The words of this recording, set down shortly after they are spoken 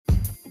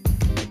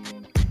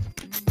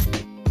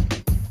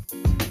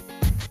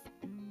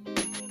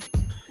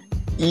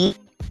It's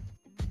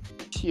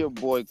your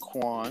boy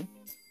Quan,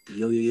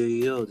 Yo,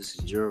 this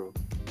is Gerald.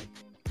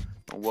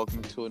 and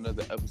welcome to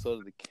another episode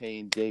of the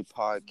K&J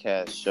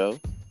Podcast Show.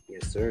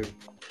 Yes, sir.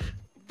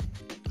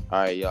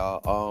 All right,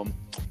 y'all.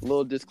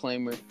 Little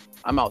disclaimer: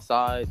 I'm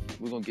outside.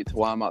 We're gonna get to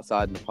why I'm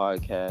outside in the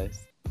podcast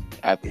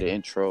after the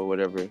intro,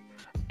 whatever.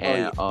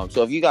 And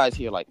so if you guys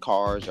hear like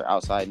cars or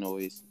outside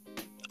noise,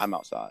 I'm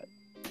outside.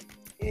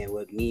 And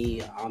with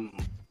me, I'm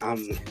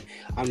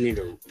near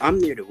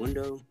the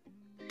window,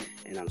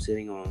 and I'm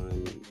sitting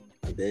on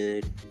a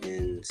bed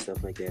and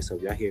stuff like that. So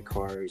if y'all hear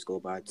cars go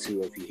by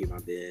too, or if you hear my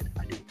bed,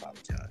 I do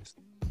apologize.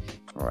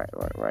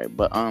 Right.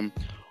 But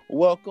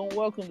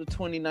welcome to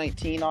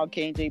 2019, all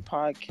K&J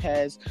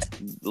Podcast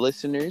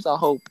listeners. I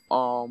hope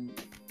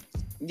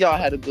y'all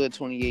had a good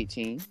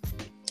 2018,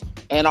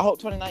 and I hope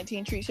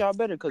 2019 treats y'all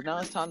better because now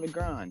it's time to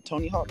grind.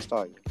 Tony Hawk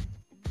started.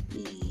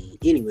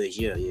 Anyways,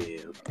 yeah.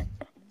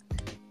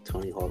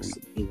 Tony Hawk,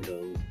 even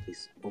though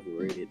he's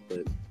overrated,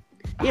 but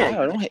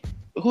yeah.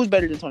 Who's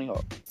better than Tony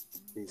Hawk?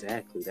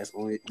 Exactly. That's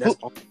all we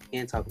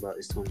can talk about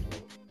is Tony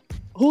Hawk.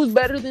 Who's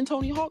better than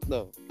Tony Hawk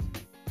though?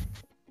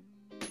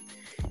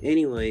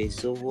 Anyway,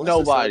 so what's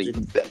nobody.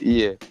 What's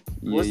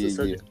the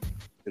subject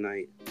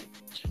tonight?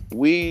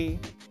 We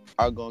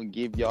are gonna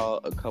give y'all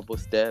a couple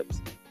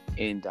steps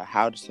into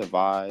how to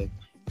survive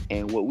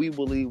and what we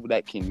believe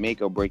that can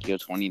make or break your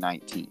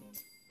 2019.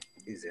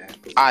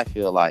 Exactly. I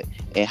feel like,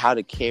 and how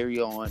to carry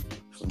on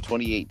from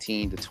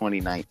 2018 to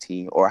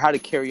 2019, or how to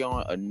carry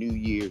on a new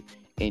year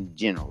in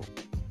general.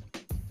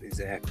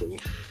 Exactly.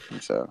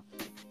 So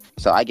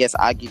I guess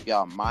I give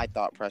y'all my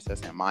thought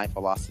process and my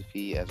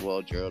philosophy as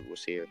well. Gerald will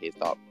share his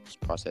thought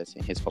process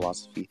and his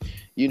philosophy,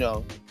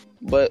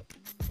 But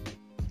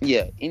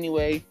yeah,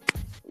 anyway,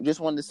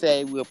 just wanted to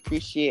say we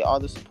appreciate all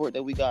the support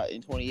that we got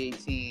in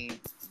 2018.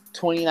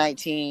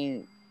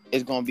 2019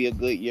 is going to be a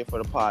good year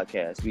for the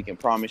podcast. We can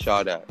promise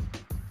y'all that.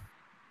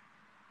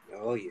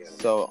 Oh yeah.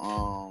 So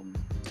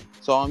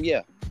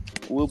yeah,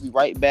 we'll be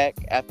right back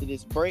after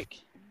this break,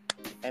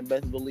 and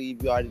best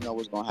believe you already know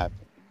what's gonna happen.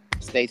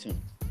 Stay tuned.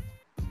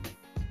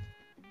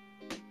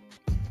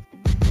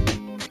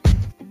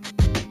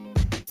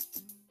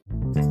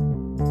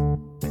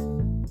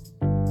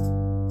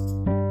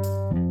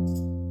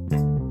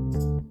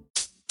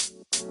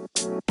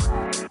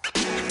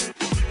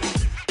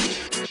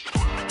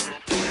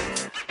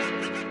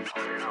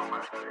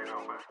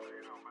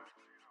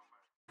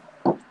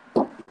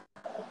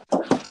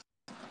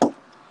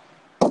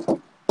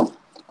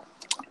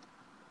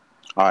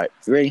 All right,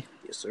 you ready?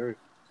 Yes, sir.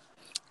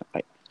 All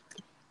right.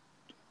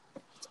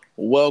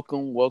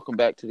 Welcome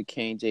back to the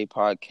K&J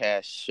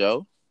Podcast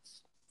Show.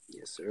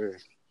 Yes, sir.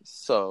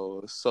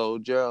 So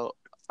Gerald,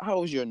 how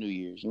was your New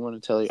Year's? You want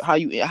to tell how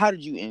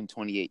did you end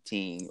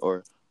 2018,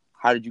 or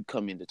how did you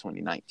come into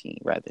 2019?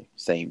 Rather,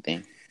 same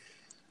thing.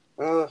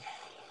 I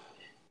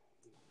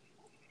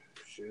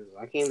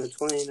came into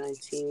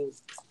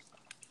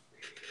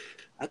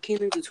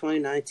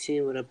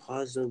 2019 with a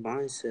positive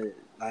mindset.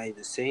 Like,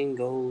 the same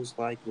goals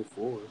like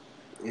before.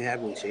 It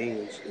haven't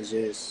changed. It's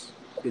just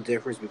the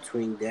difference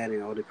between that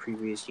and all the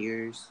previous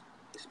years,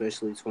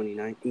 especially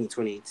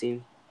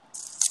 2018,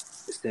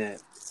 is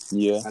that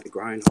I had to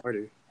grind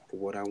harder for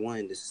what I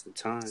want. This is the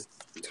time.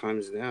 The time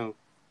is now.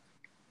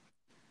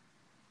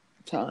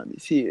 Time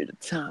is here. The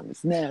time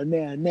is now.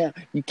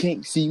 You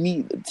can't see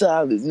me. The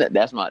time is now.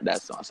 That's my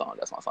song.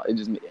 It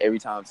just, every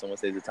time someone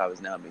says the time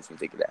is now, it makes me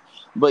think of that.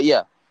 But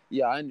yeah,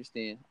 I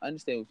understand. I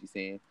understand what you're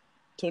saying.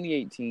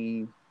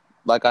 2018,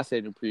 like I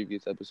said in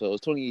previous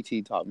episodes,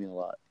 2018 taught me a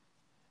lot,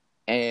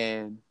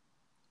 and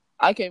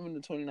I came into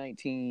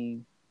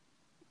 2019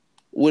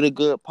 with a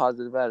good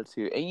positive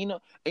attitude. And you know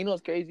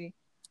what's crazy?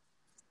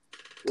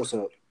 What's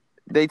up?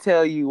 They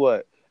tell you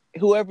what.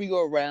 Whoever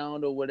you're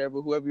around or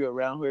whatever, whoever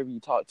you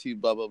talk to,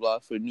 blah, blah, blah,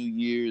 for New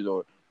Year's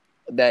or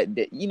that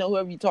day,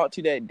 whoever you talk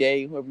to that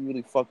day, whoever you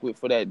really fuck with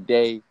for that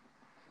day,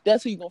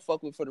 that's who you're going to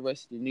fuck with for the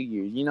rest of the New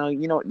Year's.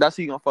 That's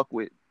who you're going to fuck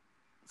with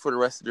for the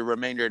rest of the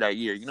remainder of that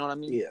year. You know what I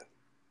mean? Yeah.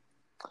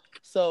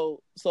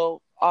 So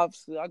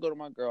obviously I go to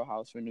my girl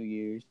house for New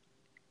Year's.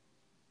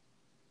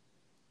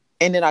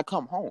 And then I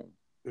come home.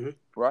 Mm-hmm.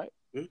 Right?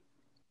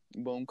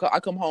 Mm-hmm. Boom. I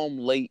come home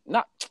late.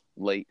 Not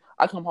late.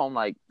 I come home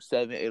like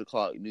 7, 8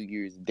 o'clock New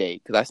Year's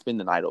Day because I spend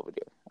the night over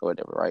there or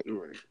whatever, right?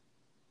 Right.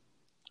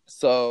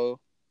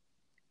 So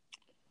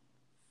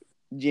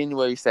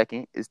January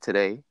 2nd is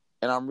today,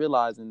 and I'm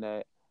realizing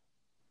that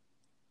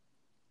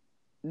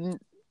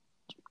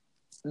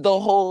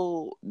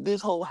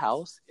this whole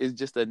house is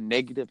just a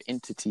negative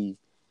entity.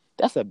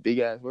 That's a big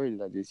ass word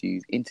that I just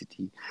used.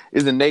 Entity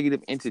is a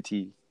negative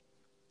entity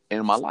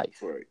in my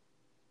life. Right.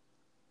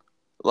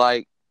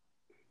 Like,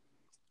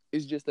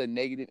 it's just a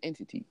negative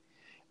entity.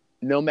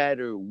 No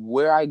matter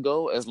where I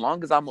go, as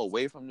long as I'm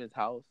away from this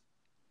house,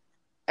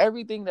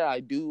 everything that I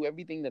do,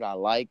 everything that I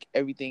like,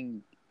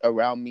 everything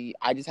around me,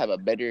 I just have a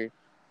better,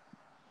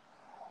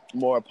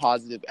 more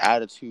positive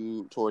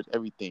attitude towards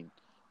everything.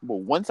 But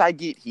once I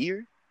get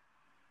here,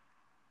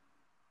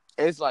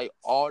 it's like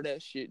all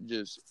that shit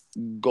just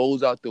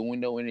goes out the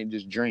window and it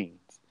just drains.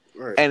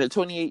 Right. And in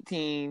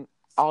 2018,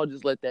 I'll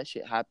just let that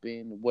shit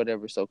happen,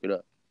 whatever, soak it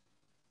up.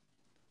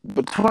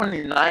 But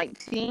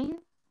 2019,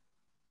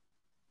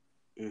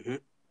 Mm-hmm.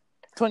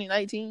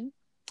 2019,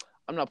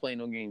 I'm not playing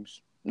no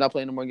games. Not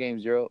playing no more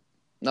games, Gerald.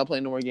 Not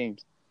playing no more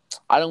games.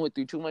 I done went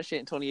through too much shit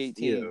in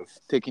 2018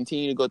 to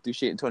continue to go through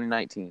shit in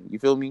 2019. You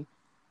feel me?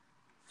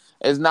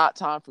 It's not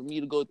time for me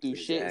to go through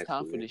shit. It's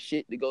time for the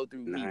shit to go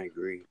through me. I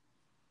agree.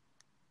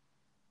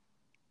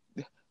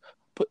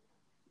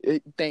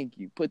 Thank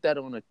you. Put that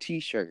on a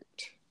t-shirt.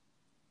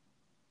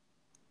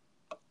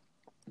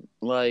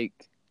 Like,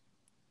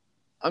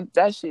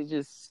 that shit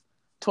just...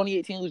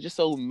 2018 was just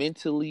so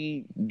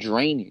mentally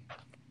draining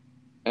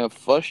and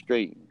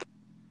frustrating.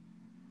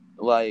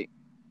 Like,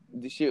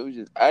 the shit was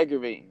just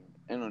aggravating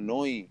and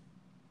annoying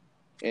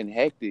and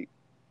hectic.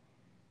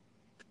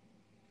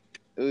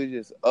 It was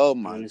just, oh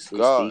my Honestly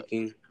God.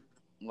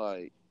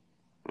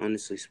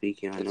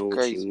 speaking, I know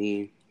what you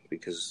mean,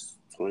 because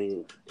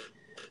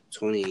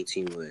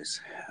 2018 was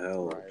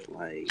hell. Right.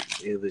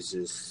 Like, it was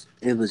just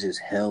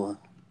hell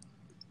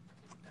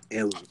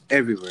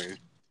everywhere.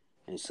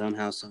 And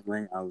somehow, some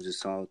way, I was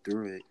just all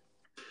through it.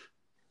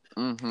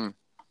 Mm-hmm.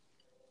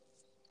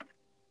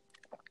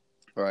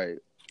 Right.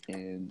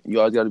 And you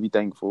always got to be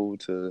thankful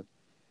to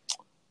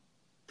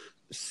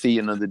see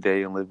another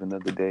day and live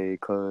another day,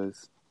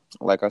 because,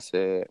 like I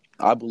said,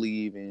 I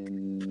believe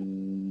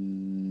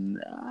in...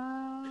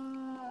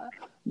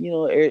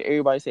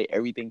 everybody say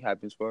everything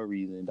happens for a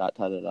reason, ...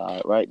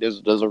 right?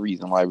 There's a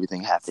reason why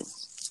everything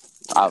happens.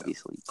 Yeah.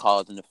 Obviously.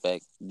 Cause and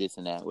effect, this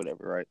and that,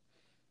 whatever, right?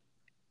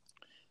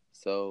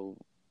 So,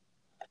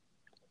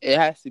 it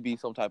has to be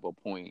some type of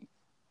point,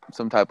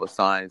 some type of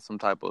sign, some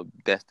type of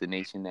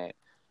destination that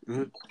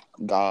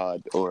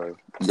God or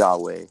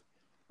Yahweh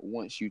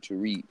wants you to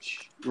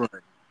reach.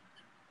 Right.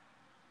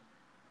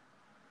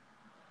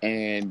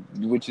 And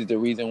which is the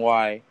reason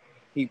why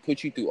he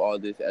put you through all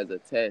this as a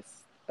test,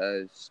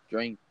 as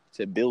strength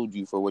to build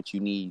you for what you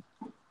need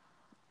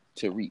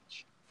to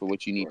reach, for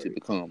what you need to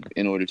become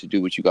in order to do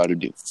what you got to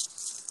do.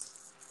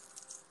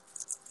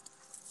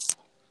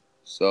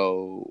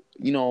 So,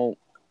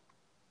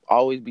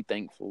 always be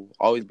thankful,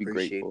 always be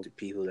grateful. Appreciate the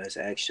people that's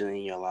actually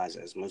in your lives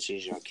as much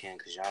as y'all can,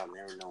 because y'all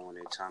never know when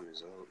their time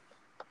is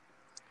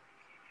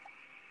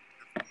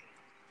up.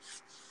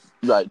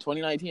 Right,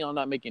 2019, I'm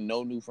not making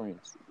no new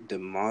friends. The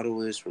motto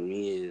is, for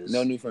me, is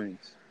no new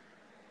friends.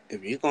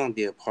 If you're gonna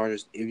be in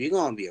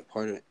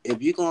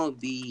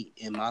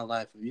my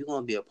life, if you're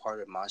gonna be a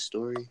part of my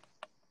story,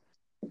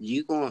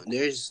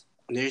 there's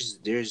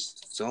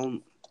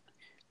some,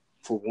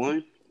 for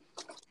one,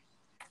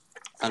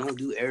 I don't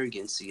do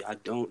arrogancy. I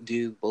don't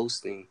do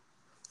boasting.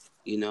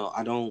 I'm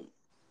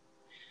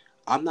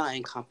not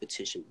in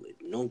competition with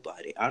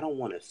nobody. I don't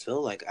want to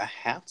feel like I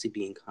have to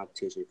be in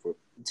competition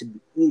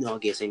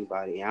against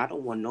anybody. And I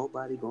don't want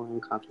nobody going in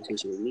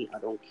competition with me. I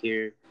don't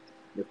care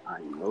if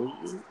I know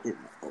you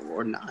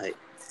or not.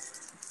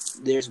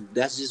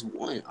 That's just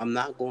one.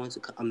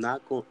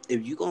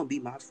 If you're going to be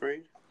my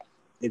friend,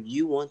 if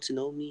you want to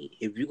know me,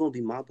 if you're going to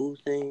be my boo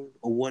thing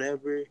or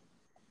whatever,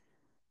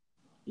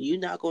 you're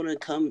not going to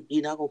come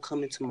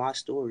into my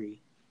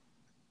story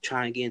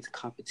trying to get into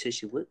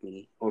competition with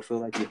me or feel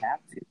like you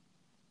have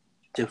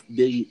to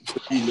be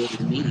with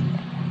me,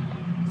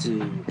 to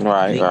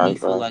make me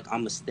feel like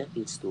I'm a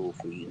stepping stool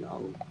for you.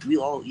 We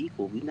all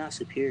equal. We not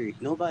superior.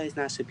 Nobody's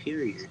not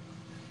superior.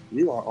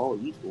 We are all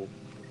equal.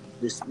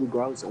 This,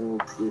 regardless of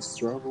the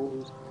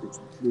struggles,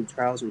 the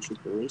trials and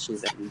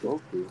tribulations that we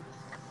go through.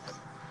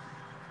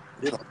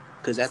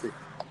 Because at the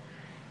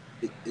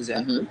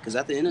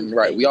end of the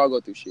day, we all go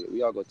through shit. We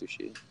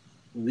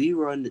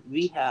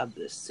have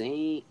the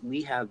same.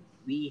 We have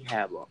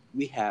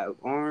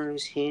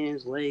arms,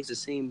 hands, legs, the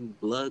same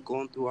blood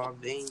going through our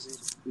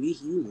veins. We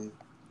human.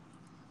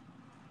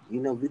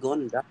 We're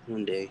gonna die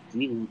one day.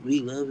 We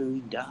live and we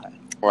die.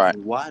 Right.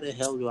 Why the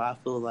hell do I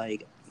feel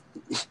like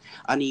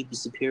I need to be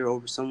superior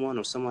over someone,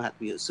 or someone has to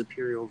be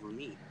superior over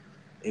me?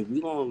 If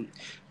we gonna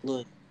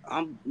look,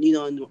 I'm in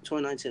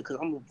 2019, because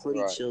I'm a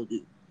pretty chill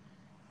dude.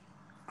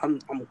 I'm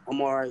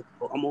alright.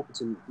 I'm open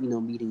to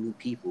meeting new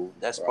people.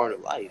 That's part of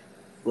life,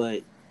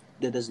 but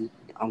that doesn't mean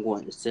I'm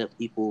going to accept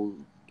people,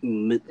 their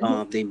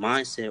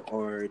mindset,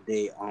 or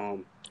they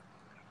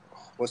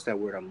what's that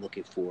word I'm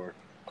looking for?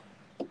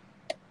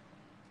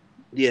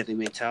 Yeah, the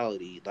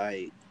mentality.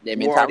 Like, their mentality? Or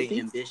mentality? the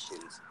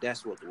ambitions.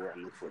 That's what the word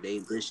I'm looking for. The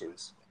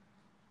ambitions.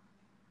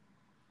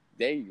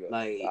 There you go.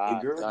 Like,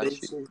 if your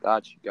ambition,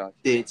 got you.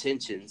 the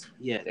intentions,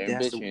 their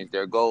ambitions,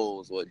 their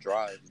goals, what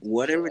drives you,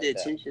 whatever the like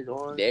intentions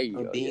are of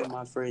being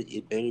my friend,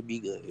 it better be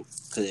good.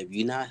 Because if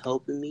you're not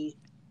helping me,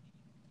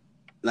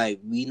 like,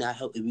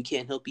 if we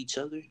can't help each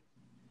other,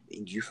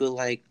 and you feel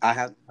like I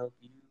have to help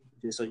you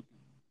just so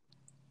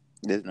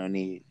there's no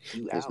need.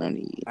 There's no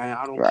need. And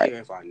I don't care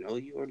if I know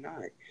you or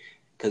not.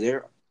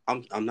 Because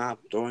I'm not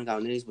throwing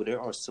out names, but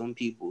there are some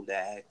people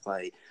that act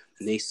like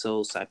they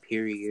so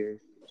superior,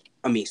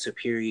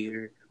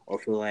 or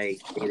feel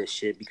like they the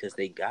shit because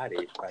they got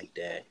it like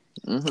that.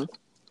 Mm-hmm.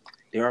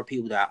 There are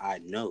people that I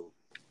know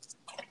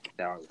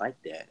that are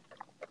like that.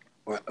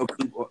 or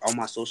people on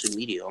my social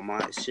media, on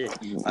my shit.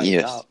 Like,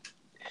 Yes. y'all,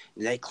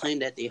 they claim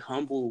that they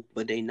humble,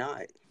 but they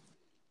not.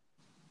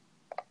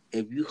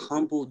 If you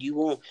humble, you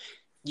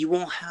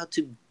won't have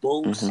to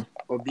boast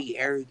or be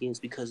arrogant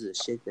because of the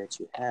shit that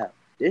you have.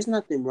 There's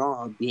nothing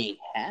wrong with being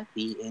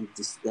happy and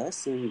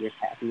discussing your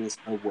happiness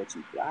of what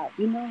you got.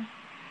 You know,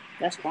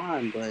 that's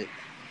fine, but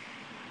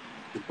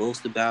to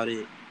boast about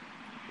it,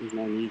 there's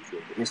no need for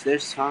it. And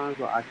there's times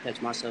where I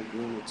catch myself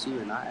doing it too,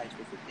 and I ask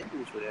for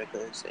forgiveness for that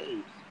because, hey,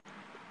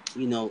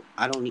 you know,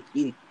 I don't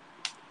need.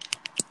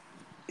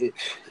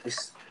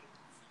 It's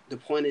the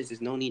point is,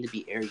 there's no need to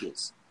be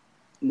arrogance.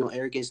 No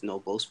arrogance, no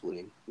boastful.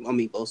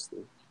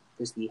 Boasting.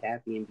 Just be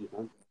happy and be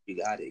humble. You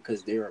got it,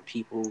 because there are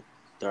people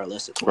that are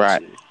less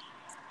Right. fortunate.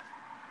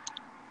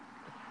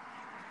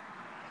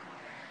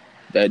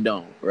 That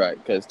don't. Right.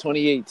 Because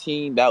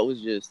 2018, that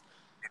was just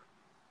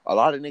a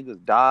lot of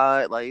niggas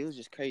died. Like, it was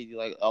just crazy.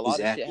 Like, a lot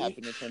of shit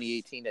happened in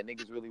 2018 that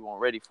niggas really weren't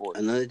ready for.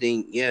 Another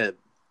thing,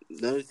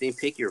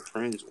 pick your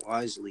friends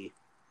wisely.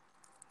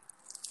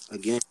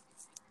 Again.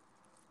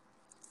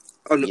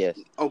 Oh, no. Yes.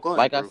 Oh, go ahead,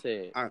 like bro. I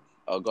said.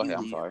 Go ahead.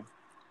 I'm sorry.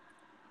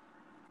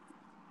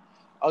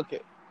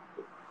 Okay.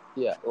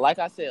 Yeah. Like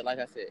I said.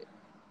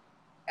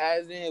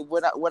 As in,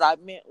 what I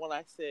meant when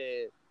I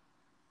said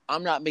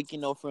I'm not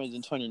making no friends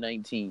in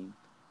 2019.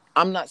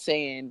 I'm not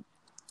saying.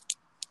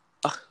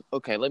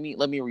 Okay. Let me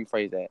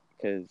rephrase that,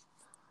 because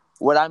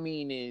what I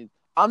mean is,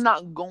 I'm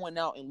not going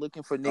out and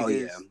looking for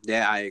niggas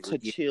that I agree.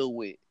 to chill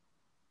with.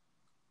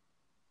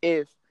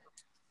 If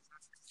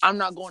I'm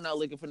not going out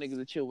looking for niggas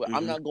to chill with,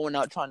 I'm not going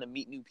out trying to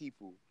meet new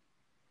people.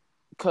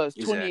 Because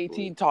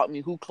 2018 taught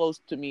me who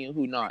close to me and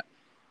who not.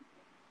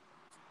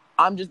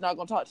 I'm just not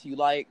gonna talk to you.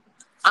 Like,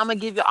 I'm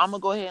gonna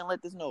go ahead and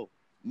let this know.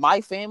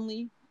 My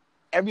family,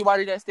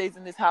 everybody that stays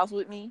in this house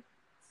with me,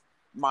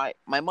 my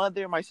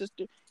mother, my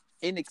sister,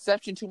 in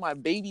exception to my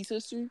baby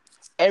sister,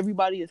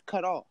 everybody is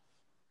cut off.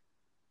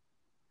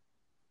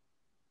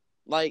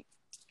 Like,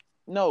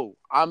 no,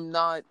 I'm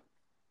not.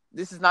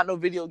 This is not no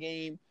video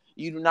game.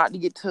 You do not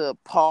get to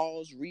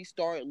pause,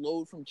 restart,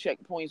 load from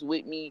checkpoints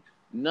with me.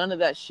 None of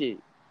that shit.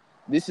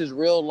 This is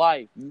real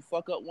life. You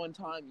fuck up one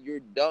time, you're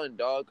done,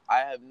 dog. I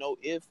have no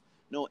if,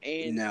 no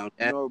ands,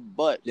 nor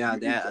buts.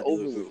 It's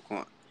over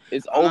with.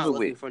 It's I'm over not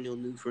looking with. for no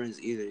new friends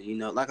either. You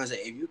know, like I said,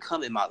 if you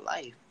come in my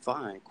life,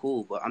 fine,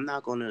 cool. But I'm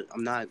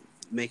not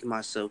making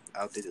myself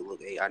out there to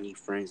look, hey, I need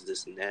friends,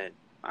 this and that.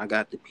 I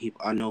got the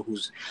people. I know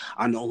who's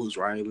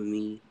riding with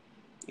me,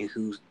 and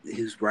who's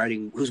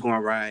going to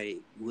ride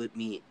with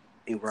me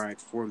and ride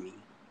for me.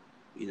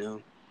 You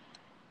know,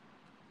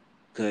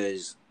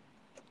 because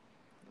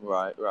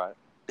Right.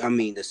 I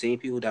mean, the same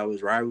people that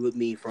was riding with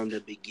me from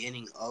the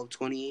beginning of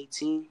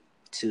 2018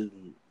 to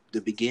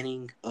the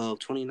beginning of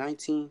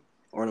 2019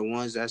 are the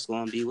ones that's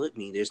going to be with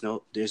me.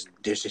 There's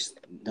just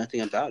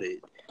nothing about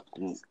it.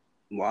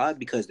 Why?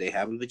 Because they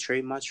haven't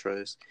betrayed my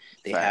trust.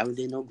 They haven't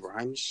did no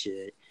grimy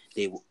shit.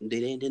 They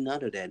didn't do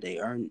none of that. They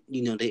earned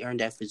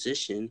that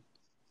position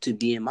to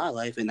be in my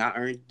life, and I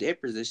earned their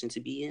position to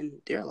be in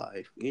their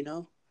life. You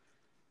know.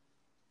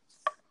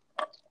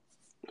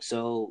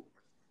 So.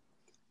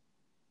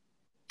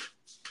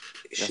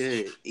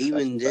 Shit,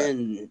 even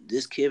then,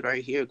 this kid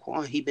right here,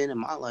 Quan, he been in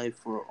my life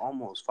for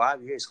almost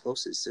 5 years,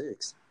 close to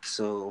 6.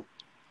 So,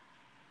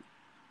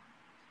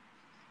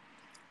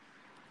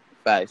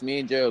 facts. Me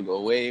and Gerald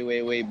go way,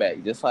 way, way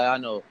back. Just like I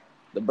know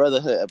the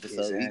Brotherhood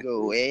episode, we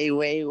go way,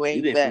 way, way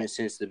we've been back. friends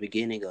since the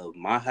beginning of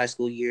my high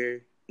school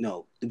year.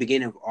 No, the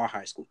beginning of our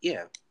high school.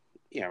 Yeah,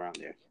 around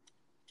there.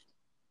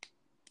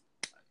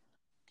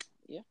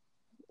 Yeah.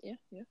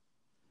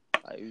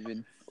 We've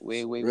been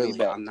way, way, really, way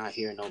back. I'm not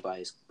hearing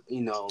nobody's.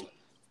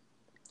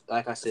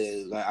 Like I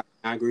said, like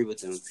I agree with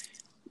them.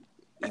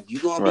 If you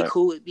gonna be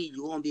cool with me,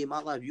 you gonna be in my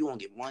life. You gonna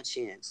get one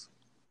chance,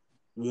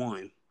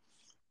 one.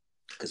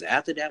 Because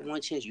after that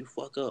one chance, you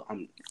fuck up.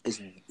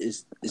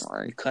 It's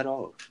cut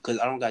off. Because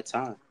I don't got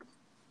time.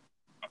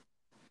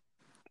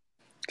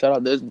 Cut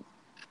off. There's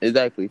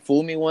exactly.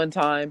 Fool me one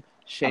time,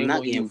 shame I'm not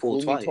on getting you.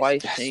 fooled Fool me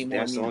twice, that's shame on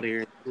all you.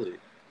 there to it.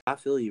 I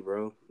feel you,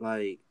 bro.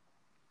 Like,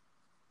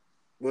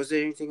 was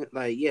there anything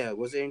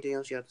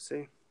else you have to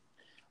say?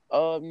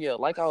 Yeah,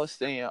 like I was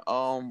saying,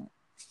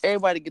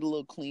 everybody get a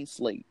little clean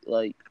slate.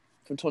 Like,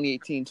 from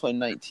 2018,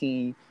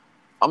 2019,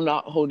 I'm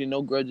not holding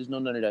no grudges,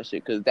 none of that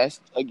shit. Because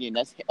that's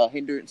a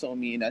hindrance on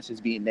me, and that's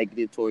just being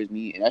negative towards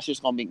me, and that's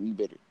just gonna make me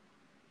bitter.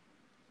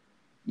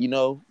 You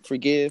know,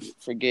 forgive,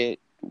 forget,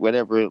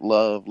 whatever,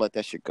 love, let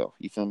that shit go.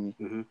 You feel me?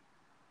 Mm-hmm.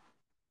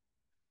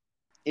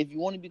 If you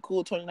want to be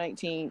cool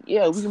 2019,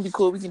 yeah, we can be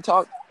cool. We can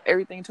talk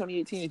everything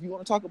 2018. If you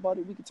want to talk about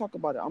it, we can talk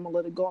about it. I'm gonna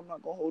let it go. I'm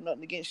not gonna hold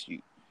nothing against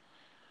you.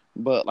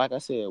 But like I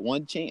said,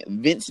 one chance.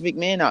 Vince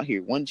McMahon out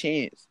here, one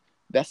chance.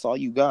 That's all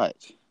you got.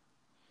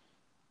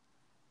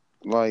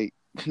 Like,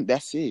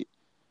 that's it.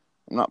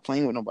 I'm not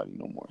playing with nobody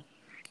no more.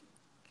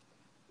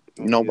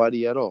 Okay.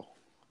 Nobody at all.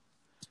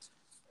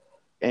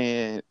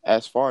 And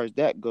as far as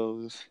that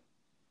goes,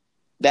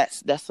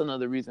 that's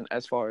another reason.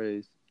 As far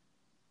as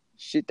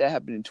shit that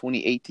happened in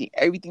 2018,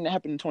 everything that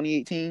happened in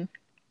 2018,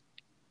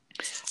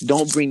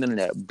 Don't bring none of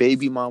that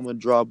baby mama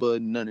drama,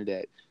 none of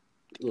that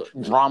Look,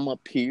 drama.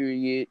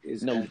 Period.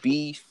 exactly. No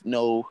beef.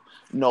 No,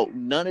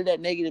 none of that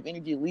negative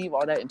energy. Leave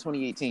all that in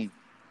 2018.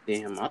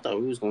 Damn, I thought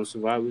we was gonna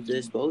survive with the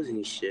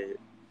exposing shit.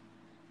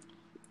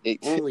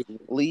 Only,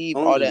 Leave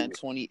all that only. in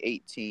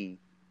 2018.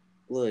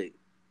 Look,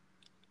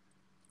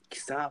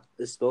 stop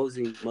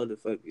exposing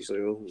motherfuckers.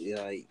 So,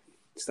 like,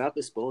 stop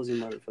exposing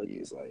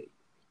motherfuckers. Like,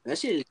 that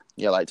shit.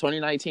 Yeah, like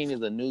 2019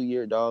 is a new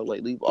year, dog.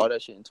 Like, leave all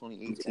that shit in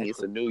 2018. Exactly.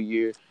 It's a new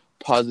year.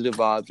 Positive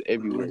vibes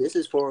everywhere. And this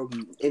is for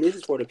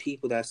the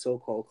people that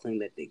so-called claim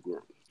that they grown.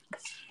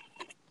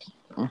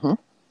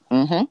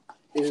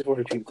 This is for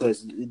the people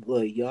because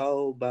look,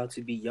 y'all about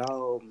to be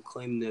y'all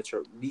claiming that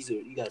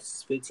you got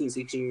 15,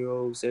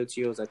 16-year-olds,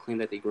 17-year-olds that claim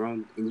that they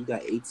grown, and you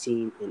got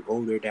 18 and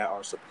older that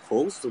are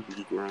supposed to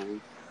be grown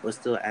but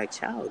still act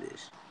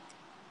childish.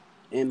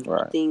 And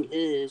my thing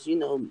is,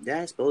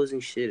 that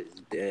exposing shit is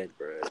dead,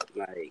 bro.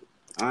 Like,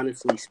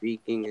 honestly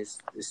speaking, it's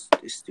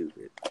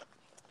stupid.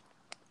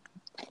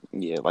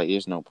 Yeah, like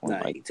there's no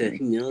point. Like to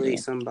humiliate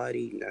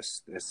somebody, that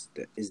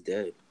is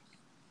dead.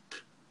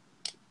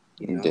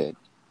 Dead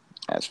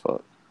as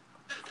fuck.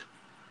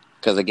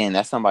 Because again,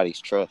 that's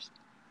somebody's trust.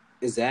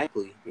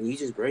 Exactly, and you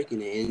just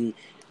breaking it. And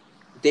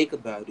think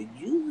about it: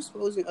 you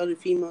exposing other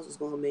females is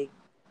gonna make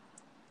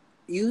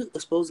you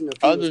exposing the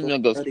females.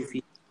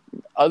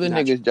 Other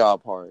niggas'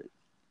 job hard.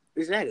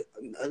 Exactly,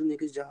 other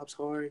niggas' jobs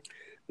hard.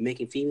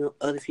 Making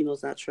other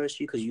females not trust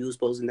you because you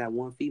exposing that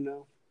one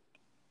female.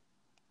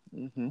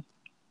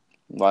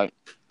 Like,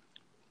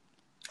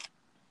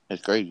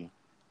 it's crazy.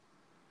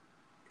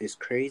 It's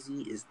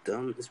crazy. It's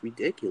dumb. It's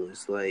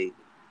ridiculous. Like,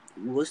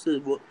 what's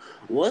the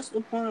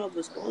point of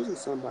exposing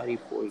somebody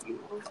for?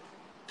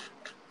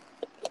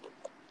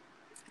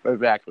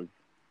 Exactly.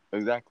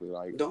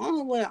 Like, the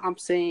only way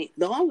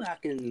I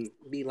can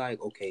be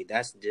like, okay,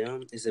 that's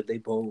them, is if they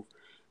both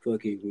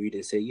fucking agreed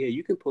and say, yeah,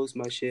 you can post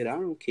my shit. I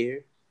don't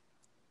care.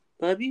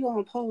 But if you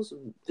gonna post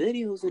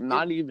videos,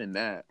 even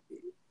that.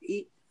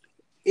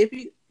 If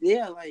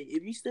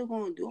you still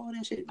gonna do all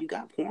that shit, you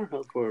got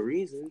Pornhub for a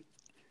reason.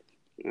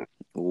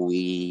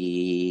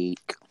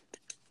 Weak.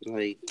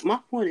 Like, my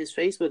point is,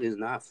 Facebook is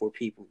not for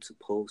people to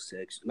post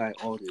sex,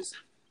 like all this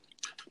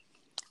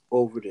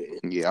over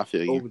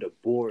the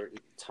board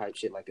type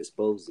shit, like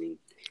exposing.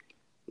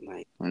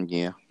 Like,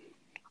 yeah.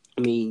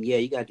 I mean, yeah,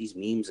 you got these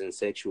memes and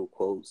sexual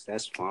quotes.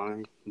 That's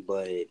fine,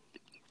 but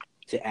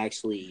to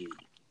actually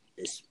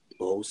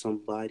expose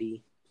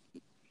somebody,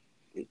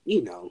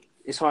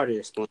 it's hard to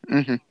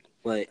explain.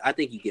 But I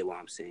think you get what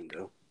I'm saying,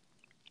 though.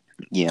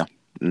 Yeah.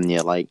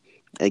 Like,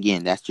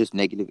 again, that's just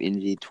negative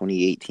energy.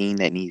 2018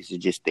 that needs to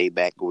just stay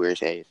back where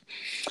it's at.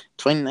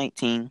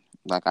 2019,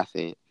 like I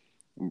said,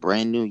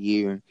 brand new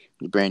year,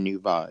 brand new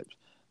vibes.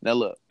 Now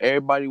look,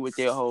 everybody with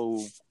their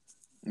whole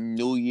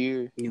new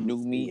year, new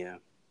me. Yeah.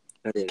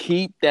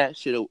 Keep that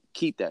shit.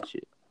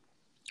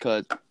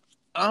 Cause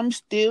I'm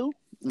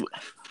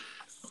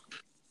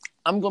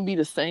gonna be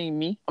the same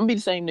me. I'm gonna be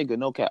the same nigga,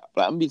 no cap.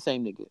 But I'm gonna be the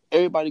same nigga.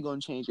 Everybody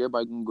gonna change.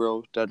 Everybody gonna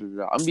grow. I'm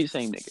gonna be the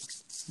same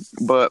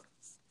nigga. But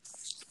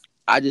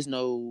I just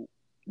know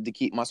to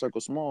keep my circle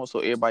small, so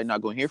everybody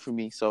not gonna hear from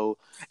me. So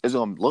it's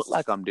gonna look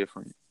like I'm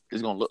different.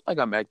 It's gonna look like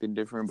I'm acting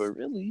different, but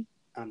really,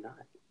 I'm not.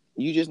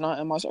 You just not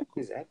in my circle.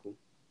 Exactly.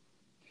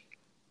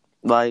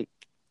 Like,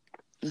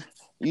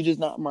 you just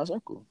not in my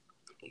circle.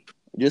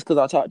 Just because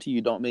I talk to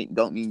you don't mean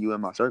you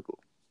in my circle.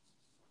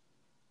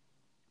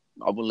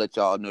 I will let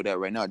y'all know that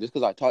right now. Just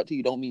because I talk to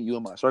you don't mean you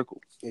in my circle.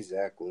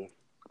 Exactly.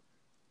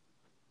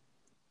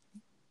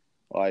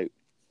 Like,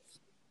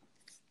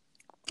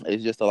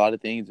 it's just a lot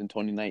of things in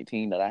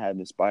 2019 that I have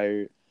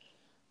inspired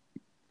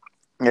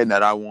and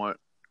that I want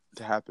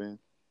to happen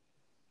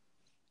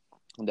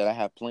and that I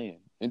have planned.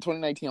 In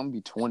 2019, I'm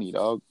going to be 20,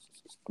 dog.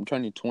 I'm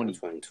turning 20. I'm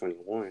turning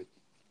 21.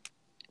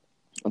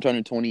 I'm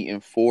turning 20 in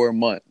 4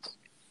 months.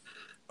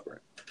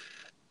 Correct.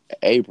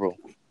 April.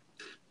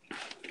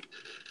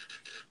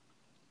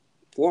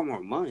 4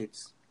 more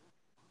months?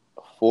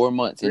 4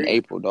 months in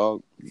April,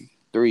 dog.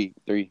 Three.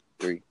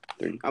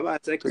 I'm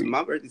about to say, because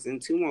my birthday's in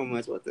 2 more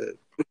months. What the?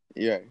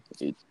 Yeah,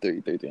 it's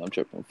three. I'm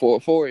tripping.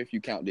 Four if you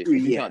count this.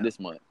 If you count this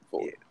month,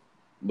 4. Yeah.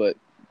 But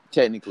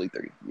technically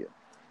 3, yeah.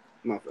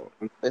 My fault.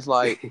 It's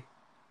like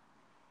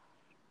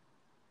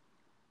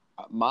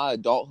my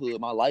adulthood,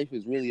 my life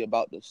is really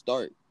about to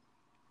start.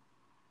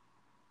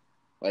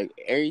 Like,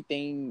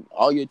 everything,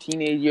 all your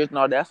teenage years and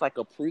all that's like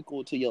a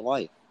prequel to your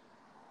life.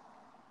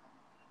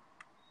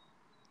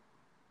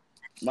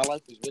 My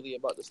life is really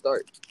about to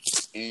start.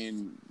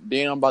 And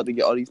then I'm about to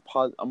get all these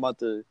I'm about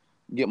to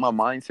get my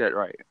mindset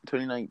right.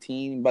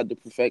 2019, I'm about to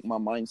perfect my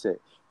mindset,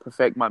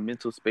 perfect my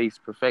mental space,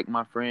 perfect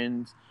my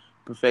friends,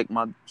 perfect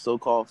my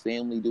so-called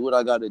family, do what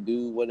I got to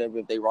do, whatever.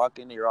 If they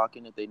rocking, they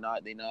rocking. If they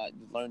not, they not.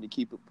 Just learn to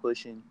keep it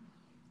pushing,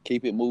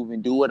 keep it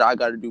moving, do what I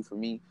got to do for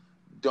me.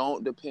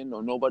 Don't depend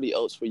on nobody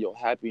else for your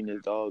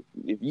happiness, dog.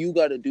 If you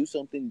got to do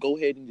something, go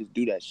ahead and just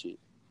do that shit.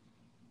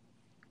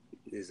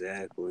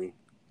 Exactly.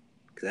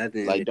 Because at the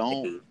end of the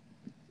day,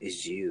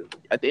 it's you.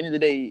 At the end of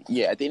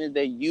the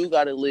day, you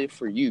got to live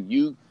for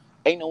you.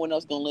 Ain't no one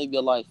else gonna live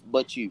your life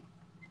but you.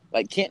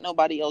 Like, can't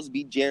nobody else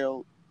be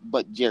Gerald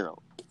but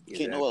Gerald.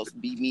 Can't no one Exactly. else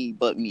be me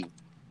but me.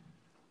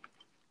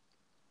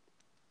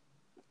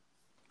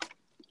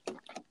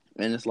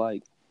 And it's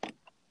like,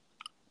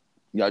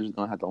 y'all just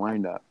gonna have to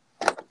learn that.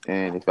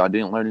 And if y'all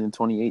didn't learn it in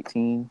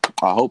 2018,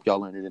 I hope y'all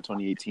learned it in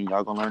 2018.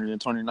 Y'all gonna learn it in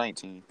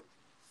 2019.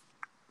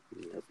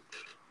 Yep.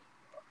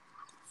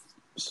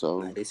 So,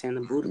 Like they say in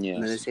the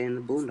yes.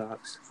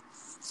 Boondocks,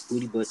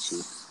 booty butt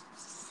cheeks.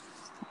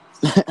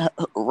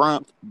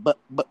 Rump, but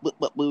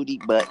booty,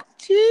 butt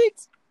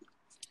cheeks.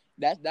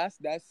 That's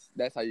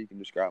how you can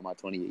describe my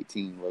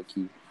 2018 low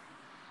key.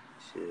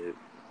 Shit.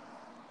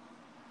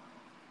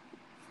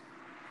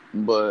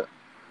 But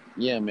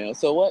yeah, man.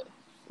 So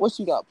what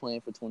you got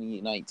planned for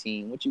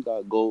 2019? What you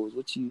got goals?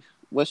 What's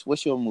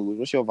your moves?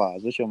 What's your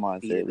vibes? What's your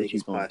Be the mindset? What you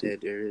biggest going through?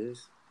 pothead there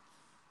is.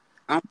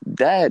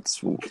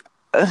 That's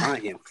I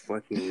am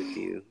fucking with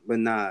you, but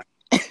nah.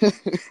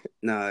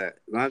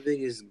 My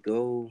biggest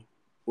goal.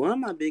 One of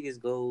my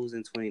biggest goals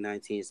in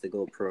 2019 is to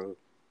go pro.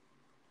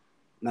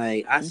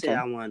 Like I said, okay.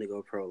 I wanted to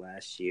go pro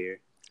last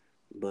year,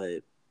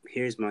 but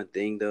here's my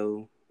thing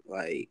though.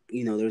 Like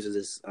there's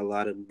just a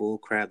lot of bull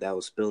crap that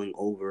was spilling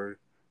over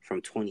from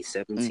Mhm.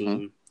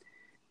 2017.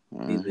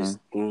 We Mhm. was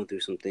going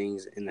through some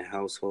things in the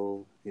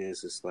household, and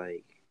it's just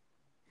like,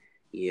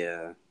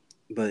 yeah.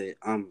 But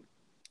I'm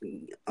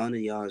under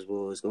y'all as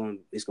well. It's going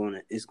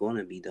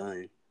to be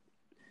done.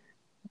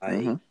 Like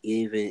Mhm.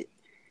 even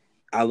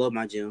I love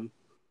my gym.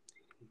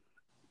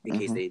 In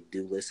case Mhm. they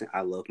do listen,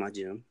 I love my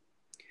gym.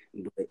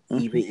 But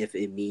Mhm. even if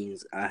it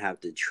means I have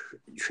to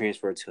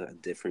transfer to a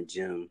different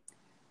gym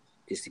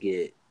just to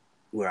get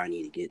where I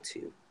need to get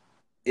to,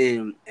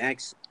 and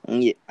actually,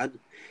 Yeah.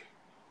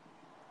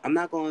 I'm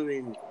not going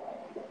to.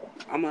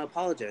 I'm gonna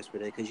apologize for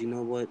that because you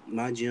know what,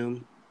 my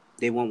gym,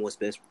 they want what's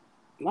best.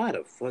 Why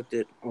the fuck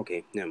did?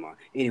 Okay, never mind.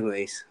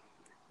 Anyways,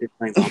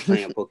 I'm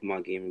playing a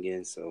Pokemon game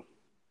again. So,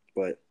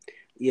 but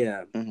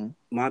yeah, Mhm.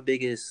 my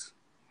biggest.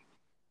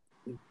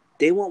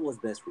 They want what's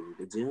best for me.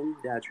 The gym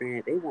that I train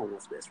at, they want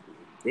what's best for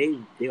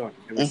me. They are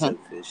never Mhm.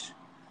 selfish.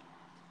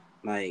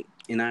 Like,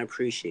 and I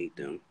appreciate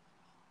them.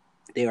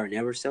 They are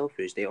never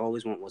selfish. They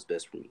always want what's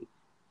best for me.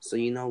 So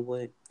you know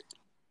what?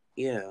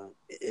 Yeah,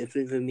 if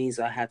it means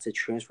I had to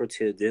transfer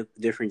to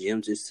different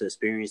gyms just to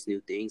experience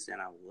new things, then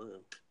I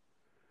will.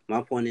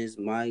 My point is,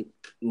 my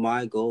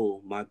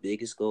goal, my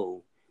biggest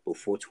goal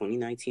before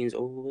 2019 is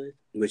over with,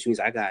 which means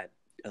I got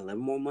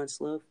 11 more months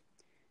left,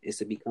 is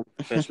to become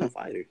a professional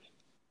fighter.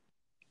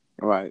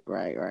 Right.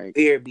 Right. Right.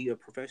 Either be a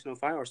professional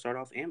fighter or start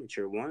off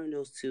amateur. One of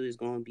those two is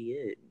going to be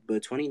it.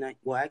 But 29,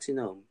 well, actually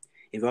no.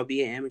 If I'll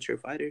be an amateur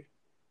fighter,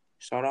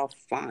 start off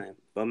fine.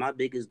 But my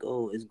biggest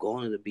goal is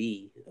going to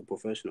be a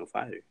professional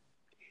fighter.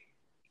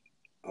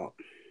 Oh,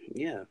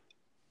 yeah,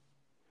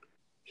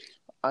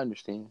 I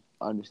understand.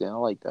 I understand. I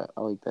like that.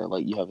 I like that.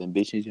 Like, you have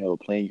ambitions, you have a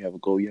plan, you have a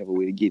goal, you have a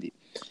way to get it.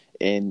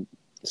 And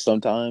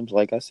sometimes,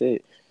 like I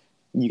said,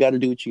 you got to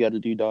do what you got to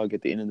do, dog.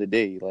 At the end of the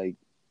day, like,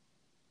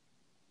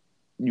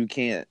 you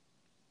can't.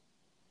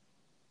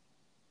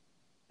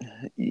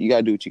 You got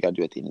to do what you got to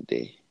do at the end of the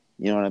day.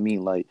 You know what I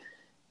mean? Like,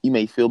 you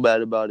may feel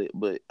bad about it,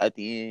 but at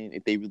the end,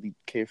 if they really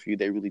care for you,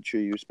 they really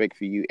truly respect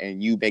for you,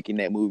 and you making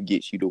that move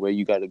gets you to where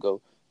you got to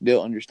go,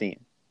 they'll understand.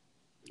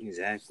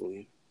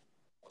 exactly.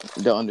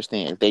 They'll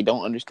understand. If they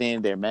don't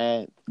understand, they're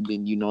mad.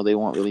 Then you know they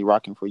weren't really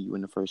rocking for you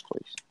in the first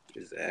place.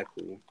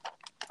 Exactly.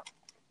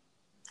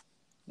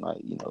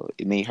 Like,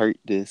 it may hurt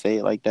to say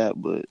it like that,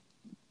 but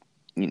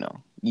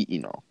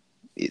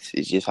it's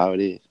just how it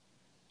is.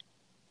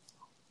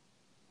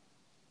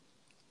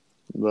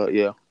 But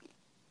yeah,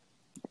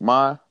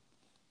 my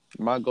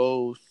my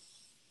goals,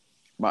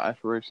 my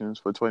aspirations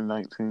for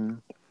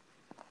 2019.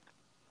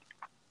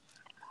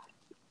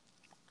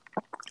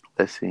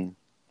 Let's see,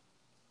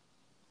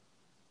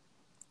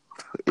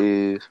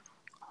 is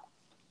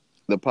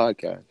the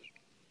podcast.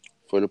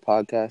 For the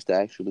podcast to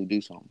actually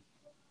do something,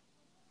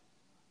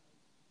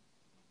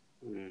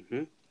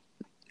 Mm-hmm.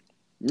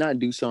 not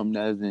do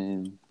something as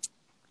in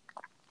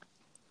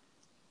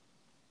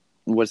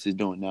what's it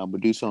doing now,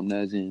 but do something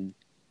as in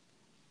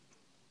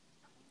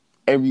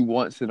every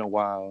once in a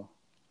while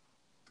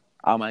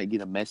I might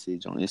get a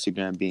message on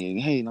Instagram being,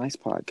 "Hey, nice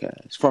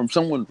podcast," from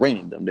someone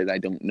random that I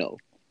don't know.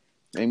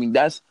 I mean,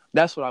 that's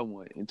what I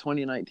want in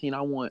 2019.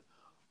 I want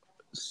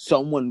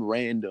someone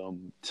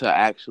random to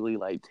actually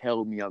like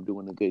tell me I'm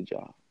doing a good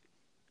job,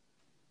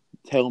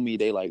 tell me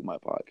they like my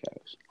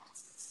podcast,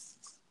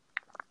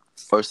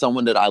 or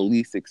someone that I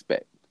least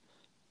expect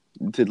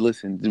to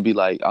listen to be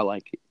like, I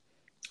like it,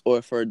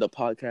 or for the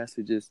podcast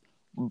to just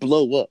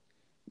blow up,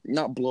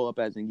 not blow up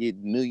as in get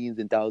millions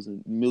and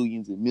thousands,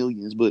 millions and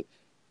millions, but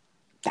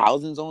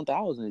thousands on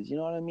thousands. You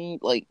know what I mean?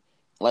 Like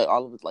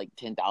all of it's like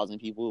 10,000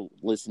 people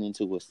listening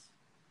to us.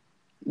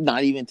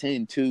 Not even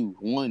 10, 2,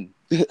 1,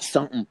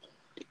 something.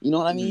 You know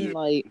what I mean? Yeah,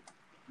 Like,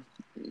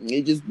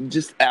 it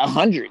just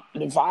 100,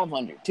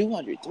 500,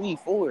 200, 3,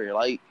 4.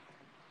 Like,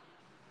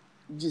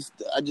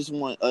 I just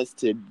want us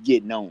to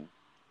get known,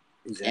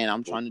 and exactly.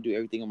 I'm trying to do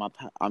everything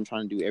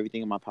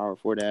in my power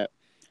for that.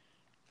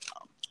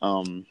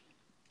 Um,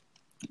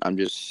 I'm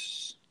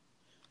just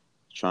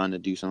trying to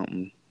do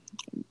something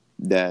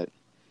that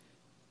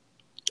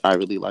I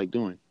really like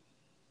doing.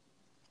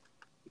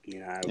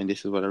 Yeah, And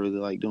this is what I really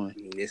like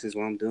doing. this is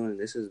what I'm doing.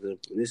 This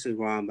is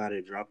why I'm about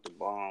to drop the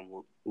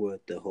bomb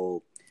with the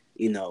whole,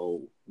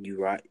 you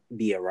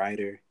be a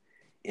writer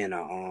and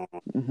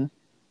Mm-hmm.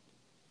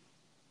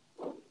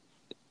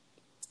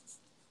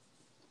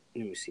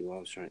 let me see what I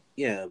was trying.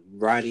 Yeah,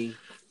 writing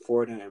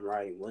for them and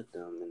writing with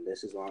them, and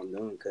this is what I'm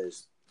doing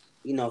because,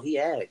 he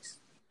asked.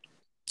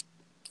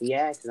 He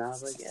asked, and I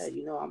was like,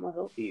 yeah, I'm gonna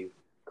help you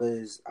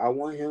because I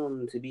want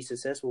him to be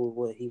successful with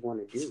what he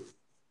want to do.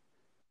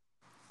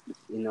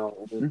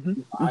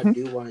 Mm-hmm. I Mm-hmm.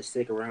 do want to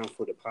stick around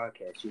for the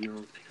podcast.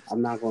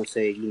 I'm not gonna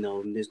say,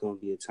 there's gonna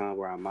be a time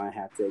where I might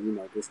have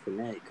to,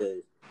 disconnect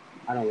because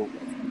I don't want that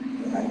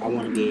to happen. I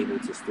want to be able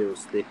to still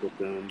stick with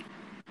them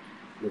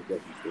with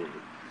what he's doing.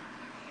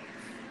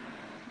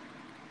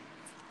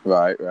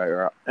 Right.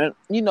 And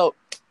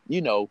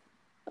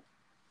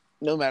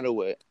no matter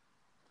what,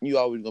 you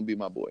always gonna be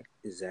my boy.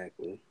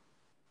 Exactly,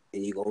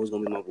 and you always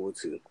gonna be my boy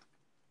too.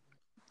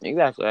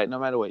 Exactly. Right? No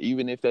matter what,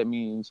 even if that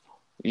means,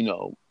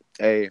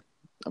 hey,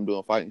 I'm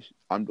doing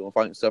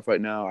fighting stuff right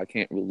now. I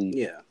can't really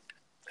Yeah,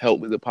 help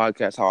with the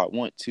podcast how I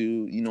want to.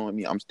 You know what I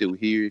mean? I'm still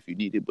here if you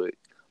need it, but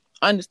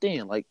I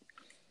understand. Like,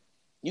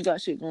 you got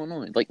shit going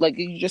on. Like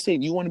you just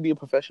said, you want to be a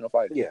professional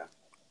fighter. yeah,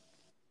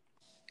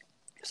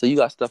 So you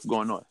got stuff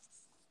going on.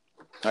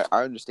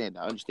 I understand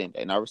that. I understand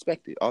that, and I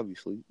respect it,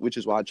 obviously. Which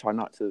is why I try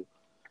not to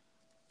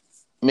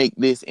make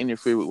this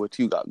interfere with what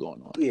you got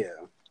going on. yeah.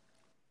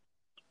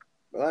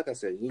 But like I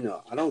said,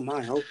 I don't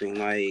mind helping.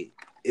 Like,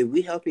 if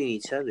we helping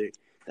each other,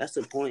 that's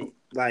the point.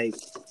 Like,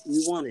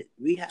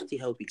 we have to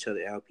help each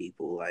other out,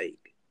 people. Like,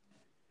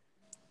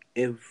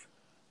 if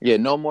Yeah,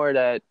 no more of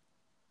that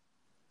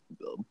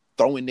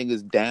throwing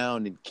niggas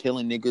down and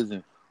killing niggas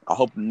and I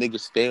hope the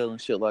niggas fail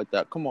and shit like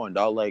that. Come on,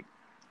 dog. Like,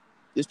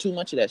 there's too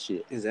much of that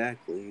shit.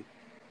 exactly,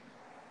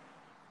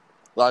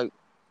 Like,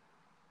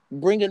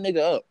 bring a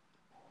nigga up.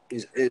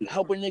 and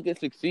Help a nigga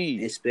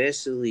succeed.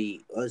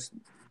 especially us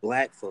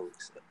black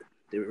folks,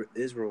 the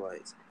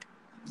Israelites,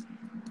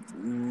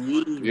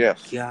 we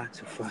Yes. got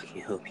to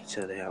fucking help each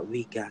other out.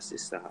 We got to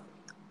stop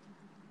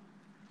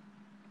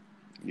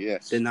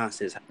Yes. the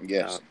nonsense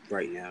Yes.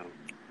 right now.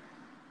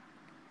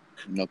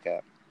 No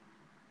cap.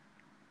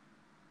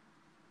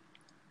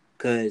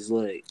 Cause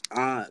look,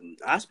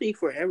 I speak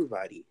for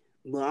everybody,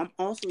 but I'm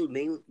also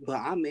mainly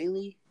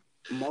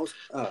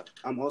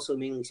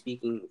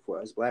speaking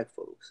for us black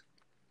folks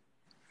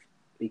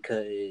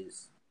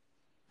because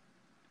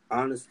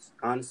honest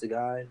to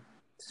God,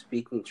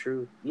 speaking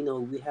truth,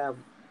 we have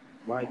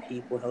white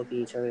people helping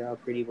each other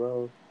out pretty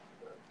well,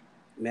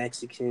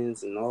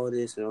 Mexicans and all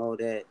this and all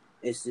that.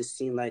 It's just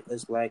seemed like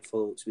us black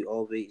folks, we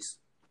always,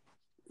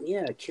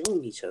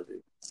 killing each other.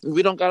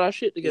 We don't got our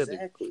shit together.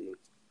 Exactly.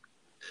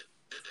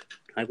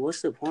 Like,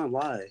 what's the point?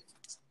 Why?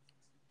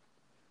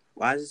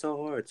 Why is it so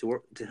hard to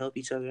work to help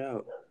each other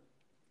out?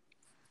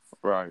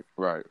 Right.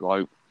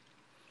 Like,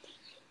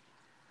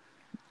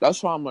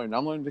 that's what I'm learning.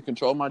 I'm learning to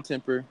control my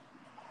temper.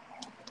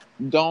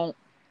 Don't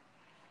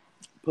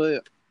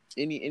put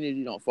any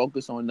energy, don't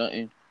focus on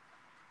nothing.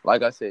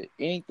 Like I said,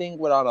 anything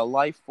without a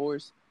life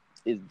force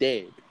is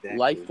dead. Exactly.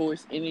 Life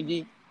force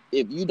energy,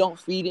 if you don't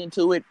feed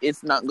into it,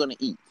 it's not going to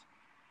eat.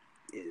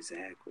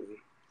 Exactly.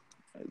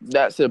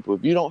 That simple.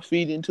 If you don't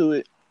feed into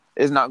it,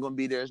 it's not going to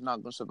be there. It's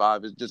not going to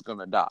survive. It's just going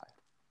to die.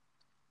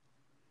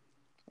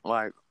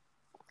 Like,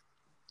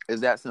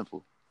 it's that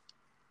simple.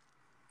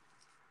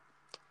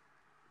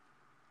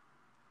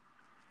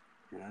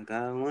 I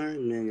gotta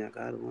learn, man. I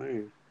gotta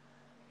learn.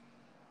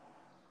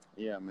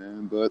 Yeah,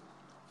 man. But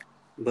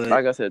But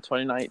like I said,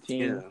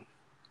 2019,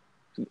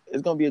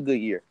 it's going to be a good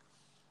year.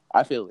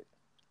 I feel it.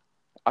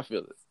 I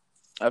feel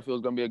it's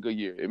going to be a good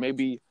year. It may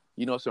be,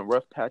 some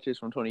rough patches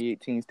from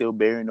 2018 still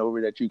bearing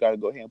over that you got to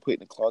go ahead and put in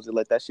the closet,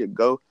 let that shit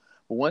go.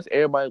 But once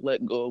everybody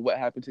let go of what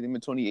happened to them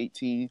in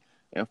 2018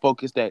 and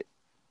focus that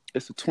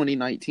it's a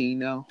 2019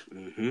 now,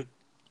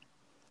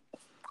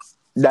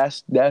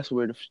 that's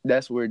where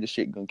the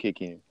shit gonna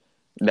kick in.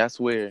 That's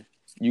where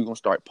you gonna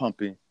start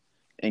pumping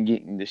and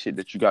getting the shit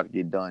that you got to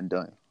get done.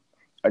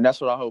 And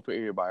that's what I hope for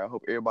everybody. I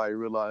hope everybody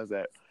realize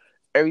that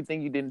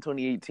everything you did in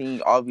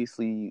 2018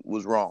 obviously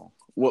was wrong.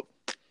 Well,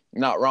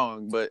 not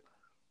wrong, but